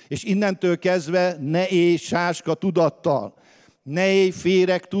 És innentől kezdve ne élj sáska tudattal, ne élj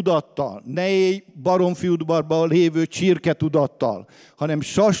féreg tudattal, ne élj baromfiudvarban lévő csirke tudattal, hanem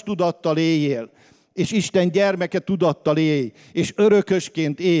sas tudattal éljél, és Isten gyermeke tudattal élj, és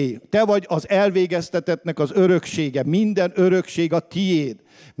örökösként élj. Te vagy az elvégeztetettnek az öröksége, minden örökség a tiéd,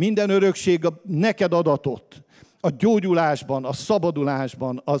 minden örökség neked adatott. A gyógyulásban, a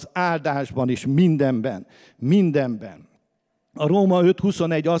szabadulásban, az áldásban és mindenben. Mindenben. A Róma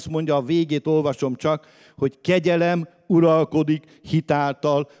 5.21 azt mondja, a végét olvasom csak, hogy kegyelem uralkodik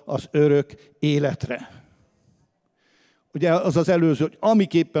hitáltal az örök életre. Ugye az az előző, hogy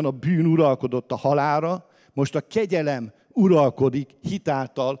amiképpen a bűn uralkodott a halálra, most a kegyelem uralkodik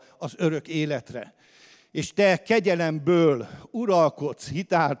hitáltal az örök életre. És te kegyelemből uralkodsz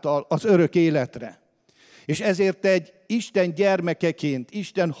hitáltal az örök életre. És ezért egy Isten gyermekeként,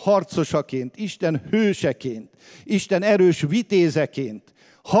 Isten harcosaként, Isten hőseként, Isten erős vitézeként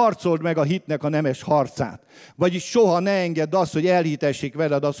harcold meg a hitnek a nemes harcát. Vagyis soha ne engedd azt, hogy elhitessék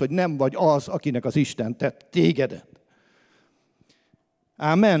veled azt, hogy nem vagy az, akinek az Isten tett tégedet.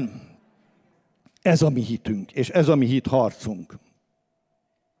 Ámen. Ez a mi hitünk, és ez a mi hit harcunk.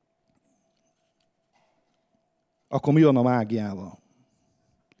 Akkor mi van a mágiával?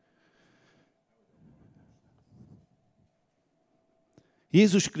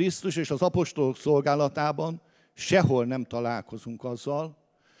 Jézus Krisztus és az apostolok szolgálatában sehol nem találkozunk azzal,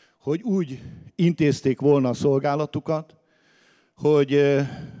 hogy úgy intézték volna a szolgálatukat, hogy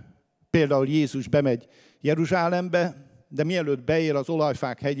például Jézus bemegy Jeruzsálembe, de mielőtt beér az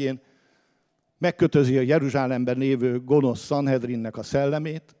Olajfák hegyén, megkötözi a Jeruzsálemben lévő gonosz Sanhedrinnek a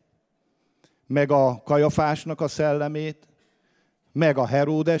szellemét, meg a Kajafásnak a szellemét, meg a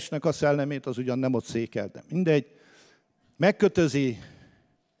Heródesnek a szellemét, az ugyan nem ott székelt, de mindegy. Megkötözi,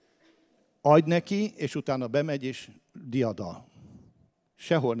 adj neki, és utána bemegy és diadal.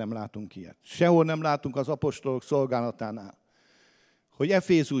 Sehol nem látunk ilyet. Sehol nem látunk az apostolok szolgálatánál, hogy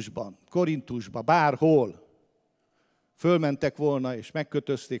Efézusban, Korintusban, bárhol fölmentek volna, és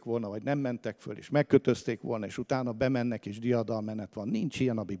megkötözték volna, vagy nem mentek föl, és megkötözték volna, és utána bemennek, és diadalmenet van. Nincs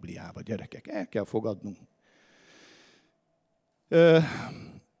ilyen a Bibliában, gyerekek. El kell fogadnunk.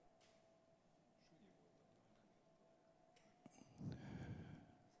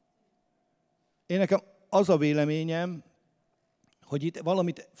 Én nekem az a véleményem, hogy itt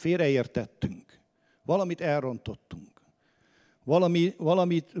valamit félreértettünk, valamit elrontottunk.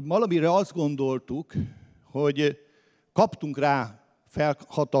 Valamire azt gondoltuk, hogy kaptunk rá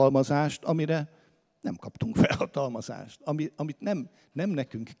felhatalmazást, amire nem kaptunk felhatalmazást, amit nem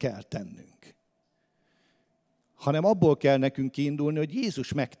nekünk kell tennünk. Hanem abból kell nekünk kiindulni, hogy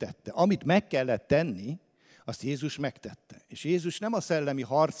Jézus megtette. Amit meg kellett tenni, azt Jézus megtette. És Jézus nem a szellemi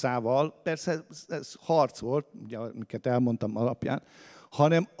harcával, persze ez harc volt, ugye, amiket elmondtam alapján,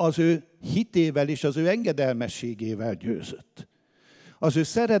 hanem az ő hitével és az ő engedelmességével győzött. Az ő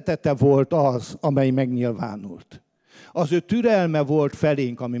szeretete volt az, amely megnyilvánult. Az ő türelme volt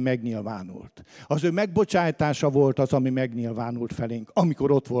felénk, ami megnyilvánult. Az ő megbocsájtása volt az, ami megnyilvánult felénk,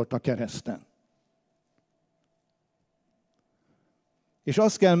 amikor ott volt a kereszten. És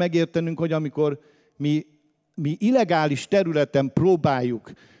azt kell megértenünk, hogy amikor mi illegális területen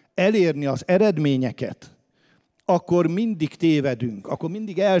próbáljuk elérni az eredményeket, akkor mindig tévedünk, akkor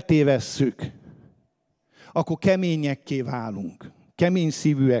mindig eltévesszük, akkor keményekké válunk. kemény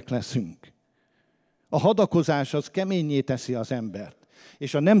szívűek leszünk. A hadakozás az keményé teszi az embert.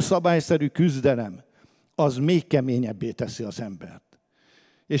 És a nem szabályszerű küzdelem az még keményebbé teszi az embert.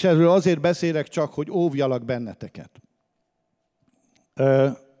 És erről azért beszélek csak, hogy óvjalak benneteket.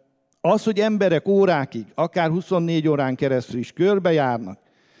 Az, hogy emberek órákig, akár 24 órán keresztül is körbejárnak,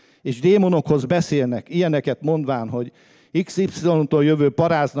 és démonokhoz beszélnek, ilyeneket mondván, hogy XY-tól jövő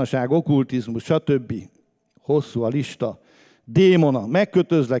paráznaság, okkultizmus, stb. Hosszú a lista. Démona,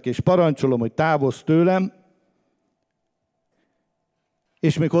 megkötözlek és parancsolom, hogy távozz tőlem,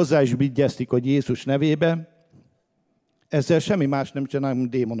 és még hozzá is vigyeztik, hogy Jézus nevébe, ezzel semmi más nem csinálnak, mint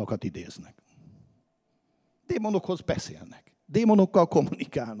démonokat idéznek. Démonokhoz beszélnek. Démonokkal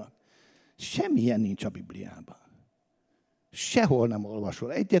kommunikálnak. Semmilyen nincs a Bibliában. Sehol nem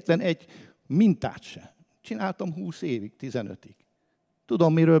olvasol. Egyetlen egy mintát se. Csináltam 20 évig, 15-ig.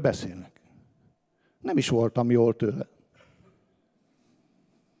 Tudom, miről beszélnek. Nem is voltam jól tőle.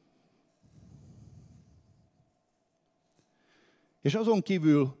 És azon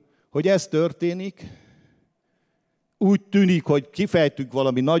kívül, hogy ez történik, úgy tűnik, hogy kifejtünk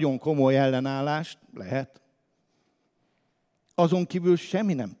valami nagyon komoly ellenállást, lehet. Azon kívül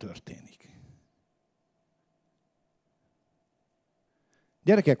semmi nem történik.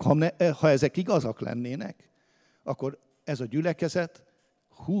 Gyerekek, ha ezek igazak lennének, akkor ez a gyülekezet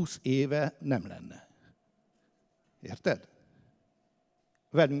 20 éve nem lenne. Érted?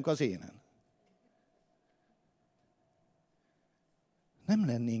 Velünk az énen. Nem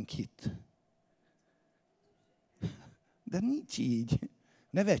lennénk itt. De nincs így.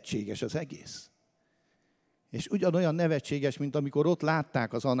 Nevetséges az egész. És ugyanolyan nevetséges, mint amikor ott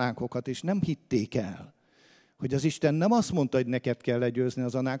látták az anákokat, és nem hitték el, hogy az Isten nem azt mondta, hogy neked kell legyőzni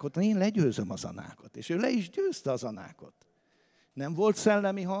az anákot, hanem én legyőzöm az anákot. És ő le is győzte az anákot. Nem volt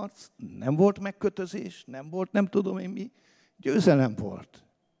szellemi harc, nem volt megkötözés, nem volt nem tudom én mi. Győzelem volt.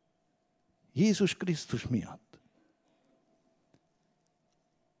 Jézus Krisztus miatt.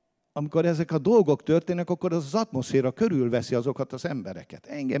 Amikor ezek a dolgok történnek, akkor az atmoszféra körülveszi azokat az embereket.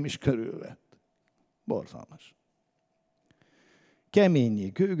 Engem is körülvett. Borzalmas. Keményé,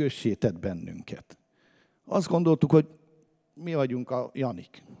 gőgössé tett bennünket. Azt gondoltuk, hogy mi vagyunk a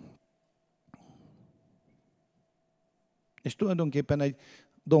Janik. És tulajdonképpen egy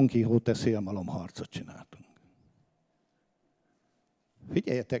Don Quixote szélmalom harcot csináltunk.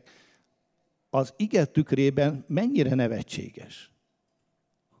 Figyeljetek, az ige tükrében mennyire nevetséges,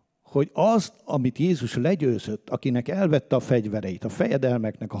 hogy azt, amit Jézus legyőzött, akinek elvette a fegyvereit, a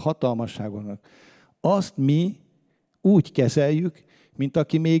fejedelmeknek, a hatalmasságoknak, azt mi úgy kezeljük, mint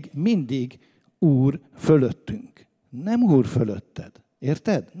aki még mindig úr fölöttünk. Nem úr fölötted.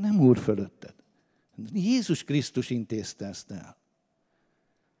 Érted? Nem úr fölötted. Jézus Krisztus intézte ezt el.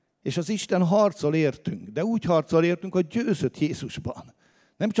 És az Isten harcol értünk, de úgy harcol értünk, hogy győzött Jézusban.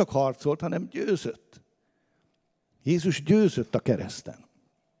 Nem csak harcolt, hanem győzött. Jézus győzött a kereszten.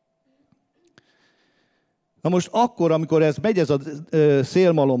 Na most akkor, amikor ez megy, ez a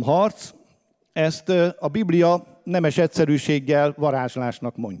szélmalom harc, ezt a Biblia nemes egyszerűséggel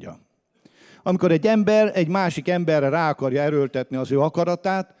varázslásnak mondja. Amikor egy ember egy másik emberre rá akarja erőltetni az ő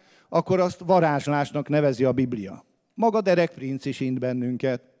akaratát, akkor azt varázslásnak nevezi a Biblia. Maga Derek Prince is int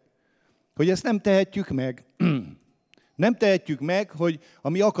bennünket, hogy ezt nem tehetjük meg. Nem tehetjük meg, hogy a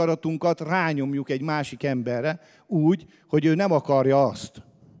mi akaratunkat rányomjuk egy másik emberre úgy, hogy ő nem akarja azt.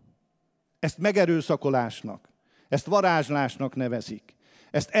 Ezt megerőszakolásnak, ezt varázslásnak nevezik,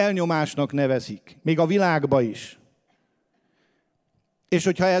 ezt elnyomásnak nevezik, még a világba is. És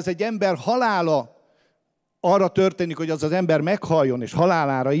hogyha ez egy ember halála arra történik, hogy az az ember meghalljon és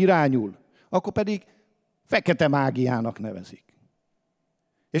halálára irányul, akkor pedig fekete mágiának nevezik.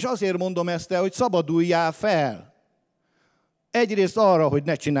 És azért mondom ezt el, hogy szabaduljál fel. Egyrészt arra, hogy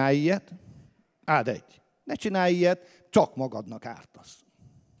ne csinálj ilyet, ne csinálj ilyet, csak magadnak ártasz.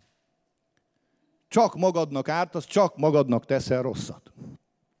 Csak magadnak ártasz, csak magadnak teszel rosszat.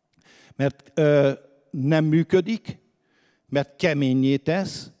 Mert nem működik, mert keményé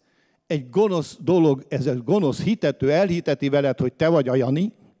tesz, egy gonosz dolog, ez egy gonosz hitető elhiteti veled, hogy te vagy a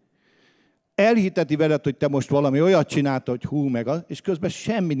Jani, elhiteti veled, hogy te most valami olyat csináltad, hogy hú meg az, és közben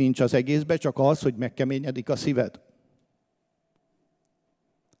semmi nincs az egészben, csak az, hogy megkeményedik a szíved.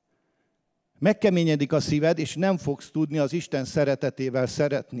 Megkeményedik a szíved, és nem fogsz tudni az Isten szeretetével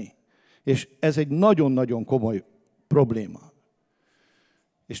szeretni. És ez egy nagyon-nagyon komoly probléma.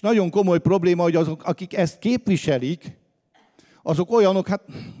 És nagyon komoly probléma, hogy azok, akik ezt képviselik, azok olyanok, hát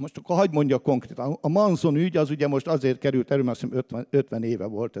most akkor hagyd mondjak konkrétan. A Manson ügy az ugye most azért került elő, mert azt hiszem 50 éve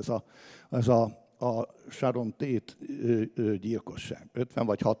volt ez a Sharon Tate gyilkosság. 50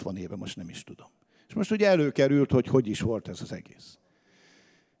 vagy 60 éve, most nem is tudom. És most ugye előkerült, hogy is volt ez az egész.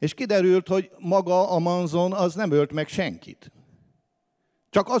 És kiderült, hogy maga a Manzon az nem ölt meg senkit.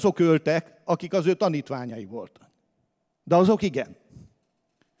 Csak azok öltek, akik az ő tanítványai voltak. De azok igen.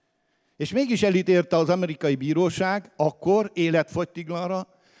 És mégis elítélte az amerikai bíróság akkor életfogytiglanra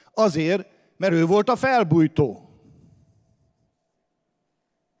azért, mert ő volt a felbujtó.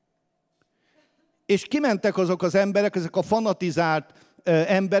 És kimentek azok az emberek, ezek a fanatizált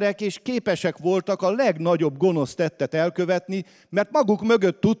emberek, és képesek voltak a legnagyobb gonosz tettet elkövetni, mert maguk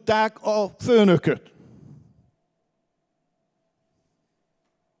mögött tudták a főnököt.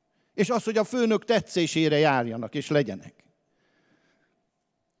 És az, hogy a főnök tetszésére járjanak, és legyenek.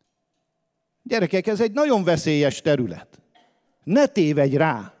 Gyerekek, ez egy nagyon veszélyes terület. Ne tévedj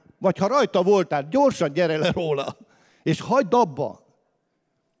rá, vagy ha rajta voltál, gyorsan gyere le róla, és hagyd abba.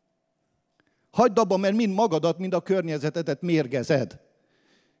 Hagyd abba, mert mind magadat, mind a környezetedet mérgezed.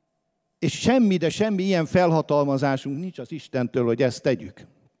 És semmi, de semmi ilyen felhatalmazásunk nincs az Istentől, hogy ezt tegyük.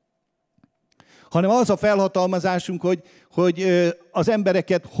 Hanem az a felhatalmazásunk, hogy az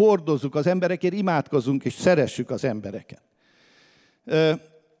embereket hordozzuk, az emberekért imádkozzunk, és szeressük az embereket.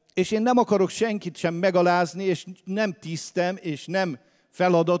 És én nem akarok senkit sem megalázni, és nem tisztem, és nem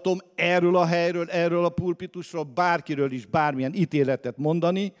feladatom erről a helyről, erről a pulpitusról, bárkiről is bármilyen ítéletet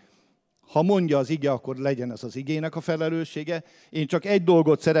mondani. Ha mondja az ige, akkor legyen ez az igének a felelőssége. Én csak egy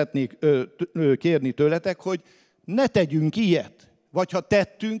dolgot szeretnék kérni tőletek, hogy ne tegyünk ilyet. Vagy ha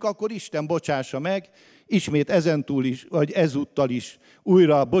tettünk, akkor Isten bocsássa meg. Ismét ezentúl is, vagy ezúttal is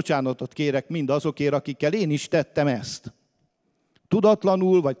újra bocsánatot kérek mindazokért, akikkel én is tettem ezt.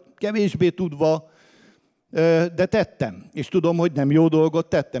 Tudatlanul, vagy kevésbé tudva, de tettem. És tudom, hogy nem jó dolgot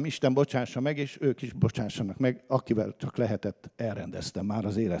tettem. Isten bocsássa meg, és ők is bocsássanak meg, akivel csak lehetett, elrendeztem már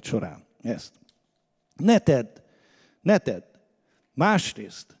az élet során ezt. Ne tedd.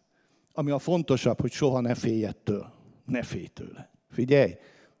 Másrészt, ami a fontosabb, hogy soha ne félj ettől. Ne félj tőle. Figyelj,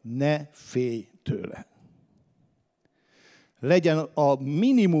 ne félj tőle. Legyen a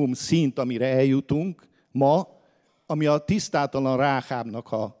minimum szint, amire eljutunk ma, ami a tisztátalan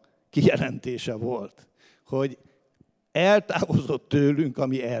Ráhábnak a kijelentése volt, hogy eltávozott tőlünk a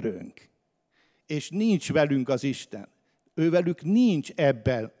mi erőnk, és nincs velünk az Isten. Ővelük nincs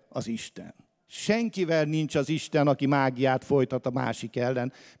ebben az Isten. Senkivel nincs az Isten, aki mágiát folytat a másik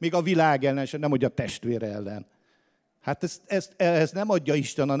ellen, még a világ ellen sem, nem hogy a testvére ellen. Hát ez nem adja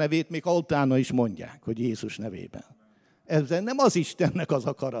Isten a nevét, még utána is mondják, hogy Jézus nevében. Ez nem az Istennek az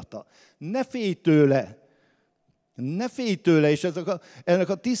akarata. Ne félj tőle! Ne félj tőle, és ennek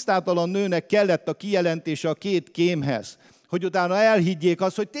a tisztátalan nőnek kellett a kijelentése a két kémhez, hogy utána elhiggyék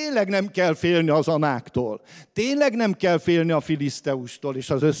azt, hogy tényleg nem kell félni az anáktól, tényleg nem kell félni a filiszteustól és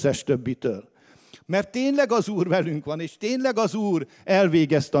az összes többitől. Mert tényleg az Úr velünk van, és tényleg az Úr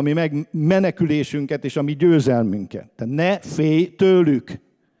elvégezte a mi menekülésünket és a mi győzelmünket. Tehát ne félj tőlük!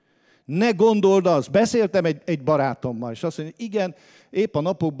 Ne gondold azt. Beszéltem egy barátommal, és azt mondja, igen, épp a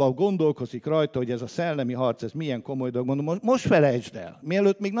napokban gondolkozik rajta, hogy ez a szellemi harc, ez milyen komoly dolog. Mondom, most felejtsd el,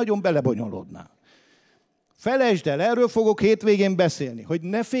 mielőtt még nagyon belebonyolódnál. Felejtsd el, erről fogok hétvégén beszélni, hogy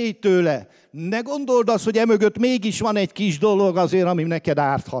ne félj tőle, ne gondold azt, hogy emögött mégis van egy kis dolog azért, ami neked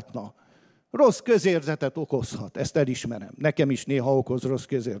árthatna. Rossz közérzetet okozhat, ezt elismerem. Nekem is néha okoz rossz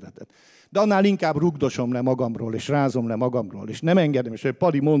közérzetet. De annál inkább rugdosom le magamról, és rázom le magamról, és nem engedem, és hogy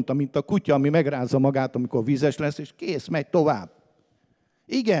Pali mondta, mint a kutya, ami megrázza magát, amikor vízes lesz, és kész, megy tovább.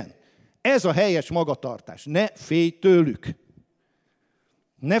 Igen, ez a helyes magatartás. Ne félj tőlük.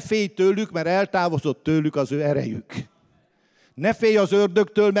 Ne félj tőlük, mert eltávozott tőlük az ő erejük. Ne félj az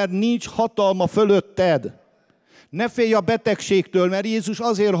ördögtől, mert nincs hatalma fölötted. Ne félj a betegségtől, mert Jézus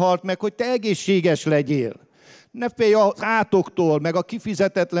azért halt meg, hogy te egészséges legyél. Ne félj az átoktól, meg a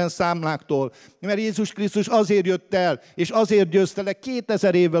kifizetetlen számláktól, mert Jézus Krisztus azért jött el, és azért győzte le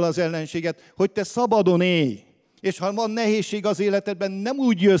 2000 évvel az ellenséget, hogy te szabadon élj. És ha van nehézség az életedben, nem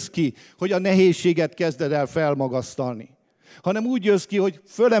úgy jössz ki, hogy a nehézséget kezded el felmagasztalni, hanem úgy jössz ki, hogy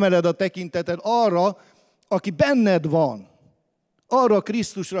fölemeled a tekinteted arra, aki benned van. Arra a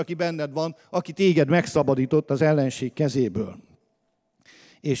Krisztusra, aki benned van, aki téged megszabadított az ellenség kezéből.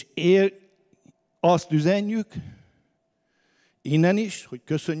 És azt üzenjük, innen is, hogy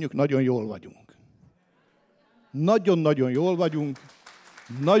köszönjük, nagyon jól vagyunk. Nagyon-nagyon jól vagyunk,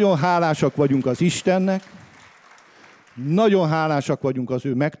 nagyon hálásak vagyunk az Istennek, nagyon hálásak vagyunk az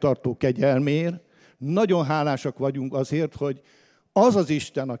ő megtartó kegyelméért, nagyon hálásak vagyunk azért, hogy az az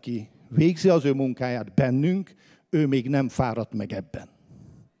Isten, aki végzi az ő munkáját bennünk, ő még nem fáradt meg ebben.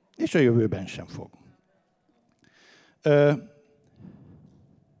 És a jövőben sem fog.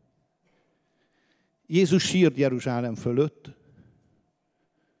 Jézus sírt Jeruzsálem fölött,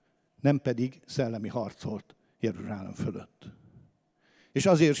 nem pedig szellemi harcolt Jeruzsálem fölött. És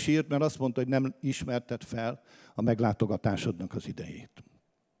azért sírt, mert azt mondta, hogy nem ismerted fel a meglátogatásodnak az idejét.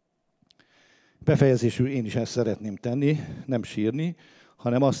 Befejezésül én is ezt szeretném tenni, nem sírni,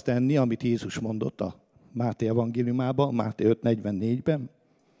 hanem azt tenni, amit Jézus mondott a Máté evangéliumában, Máté 5:44-ben,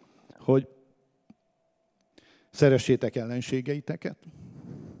 hogy szeressétek ellenségeiteket,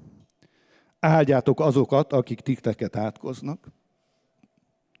 áldjátok azokat, akik titeket átkoznak,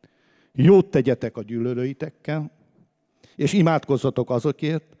 jót tegyetek a gyűlölőitekkel, és imádkozzatok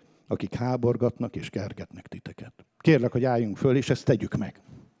azokért, akik háborgatnak és kergetnek titeket. Kérlek, hogy álljunk föl, és ezt tegyük meg.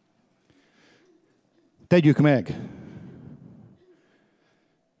 Tegyük meg!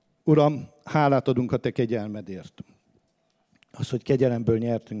 Uram, hálát adunk a Te kegyelmedért. Az, hogy kegyelemből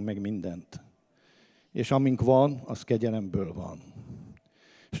nyertünk meg mindent. És amink van, az kegyelemből van.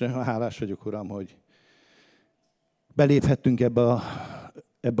 És nagyon hálás vagyok, Uram, hogy beléphettünk ebbe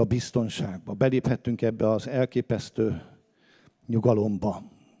a biztonságba, beléphettünk ebbe az elképesztő nyugalomba.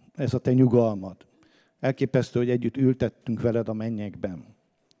 Ez a Te nyugalmad. Elképesztő, hogy együtt ültettünk veled a mennyekben.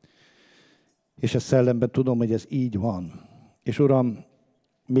 És ezt szellemben tudom, hogy ez így van. És Uram,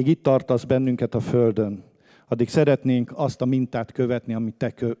 még itt tartasz bennünket a földön, addig szeretnénk azt a mintát követni,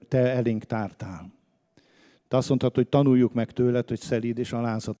 amit Te elénk tártál. Te azt mondtad, hogy tanuljuk meg tőled, hogy szelíd és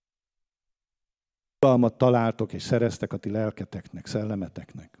alázat. Nyugalmat találtok és szereztek a ti lelketeknek,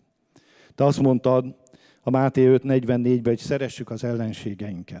 szellemeteknek. Te azt mondtad a Máté 5:44-ben, hogy szeressük az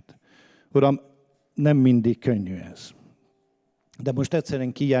ellenségeinket. Uram, nem mindig könnyű ez. De most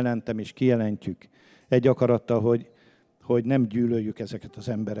egyszerűen kijelentem és kijelentjük egy akarattal, hogy nem gyűlöljük ezeket az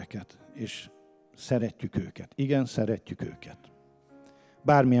embereket, és szeretjük őket. Igen, szeretjük őket.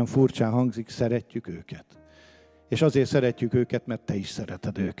 Bármilyen furcsán hangzik, szeretjük őket. És azért szeretjük őket, mert Te is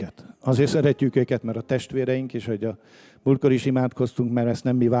szereted őket. Azért szeretjük őket, mert a testvéreink, és hogy a múltkor is imádkoztunk, mert ezt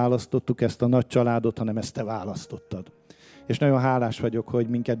nem mi választottuk, ezt a nagy családot, hanem ezt Te választottad. És nagyon hálás vagyok, hogy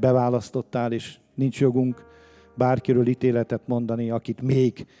minket beválasztottál, és nincs jogunk bárkiről ítéletet mondani, akit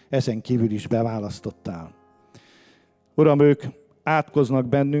még ezen kívül is beválasztottál. Uram, ők átkoznak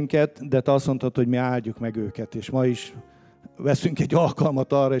bennünket, de Te azt mondtad, hogy mi áldjuk meg őket, és ma is veszünk egy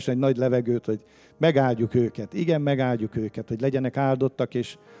alkalmat arra, és egy nagy levegőt, hogy megáldjuk őket. Igen, megáldjuk őket, hogy legyenek áldottak,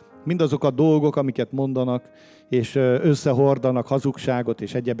 és mindazok a dolgok, amiket mondanak, és összehordanak hazugságot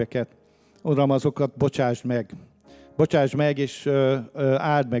és egyebeket, Uram, azokat bocsásd meg. Bocsásd meg, és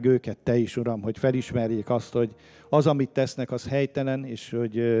áld meg őket Te is, Uram, hogy felismerjék azt, hogy az, amit tesznek, az helytelen, és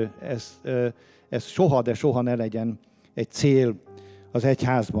hogy ez soha, de soha ne legyen egy cél az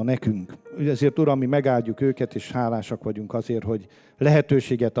egyházban nekünk. Ezért, Uram, mi megáldjuk őket, és hálásak vagyunk azért, hogy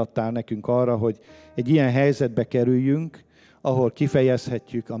lehetőséget adtál nekünk arra, hogy egy ilyen helyzetbe kerüljünk, ahol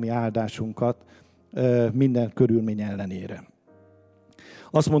kifejezhetjük a mi áldásunkat minden körülmény ellenére.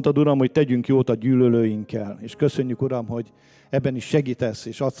 Azt mondtad, Uram, hogy tegyünk jót a gyűlölőinkkel, és köszönjük, Uram, hogy ebben is segítesz,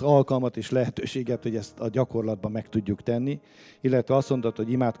 és adsz alkalmat és lehetőséget, hogy ezt a gyakorlatban meg tudjuk tenni, illetve azt mondtad,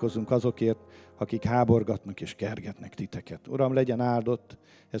 hogy imádkozzunk azokért, akik háborgatnak és kergetnek titeket. Uram, legyen áldott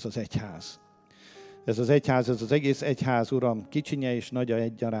ez az egyház. Ez az egyház, ez az egész egyház, Uram, kicsinye és nagyja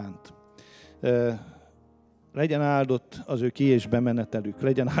egyaránt. Legyen áldott az ő ki- és bemenetelük,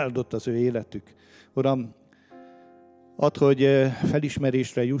 legyen áldott az ő életük. Uram, add, hogy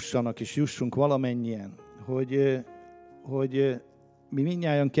felismerésre jussanak, és jussunk valamennyien, hogy mi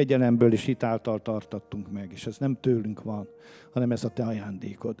mindnyájan kegyelemből és hitáltal tartattunk meg, és ez nem tőlünk van, hanem ez a Te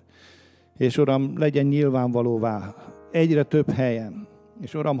ajándékod. És Uram, legyen nyilvánvalóvá egyre több helyen,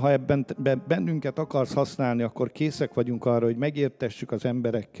 és Uram, ha ebben bennünket akarsz használni, akkor készek vagyunk arra, hogy megértessük az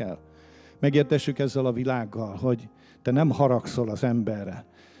emberekkel, megértessük ezzel a világgal, hogy Te nem haragszol az emberre,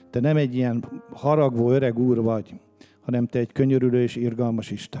 Te nem egy ilyen haragvó öreg úr vagy, hanem Te egy könyörülő és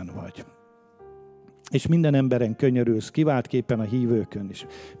irgalmas Isten vagy. És minden emberen könyörülsz, kiváltképpen a hívőkön is.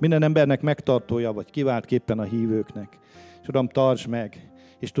 Minden embernek megtartója vagy, kiváltképpen a hívőknek. És Uram, tartsd meg.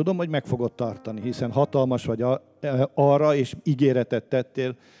 És tudom, hogy meg fogod tartani, hiszen hatalmas vagy arra, és ígéretet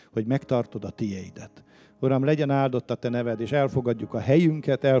tettél, hogy megtartod a tiéidet. Uram, legyen áldott a Te neved, és elfogadjuk a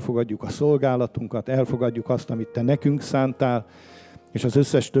helyünket, elfogadjuk a szolgálatunkat, elfogadjuk azt, amit Te nekünk szántál, és az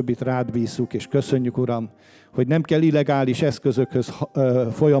összes többit rád bízzuk, és köszönjük, Uram, hogy nem kell illegális eszközökhöz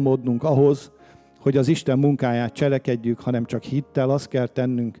folyamodnunk ahhoz, hogy az Isten munkáját cselekedjük, hanem csak hittel azt kell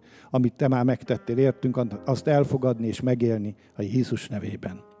tennünk, amit Te már megtettél értünk, azt elfogadni és megélni a Jézus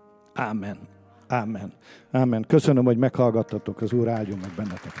nevében. Ámen. Ámen. Ámen. Köszönöm, hogy meghallgattatok, az Úr áldjon meg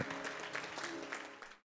benneteket.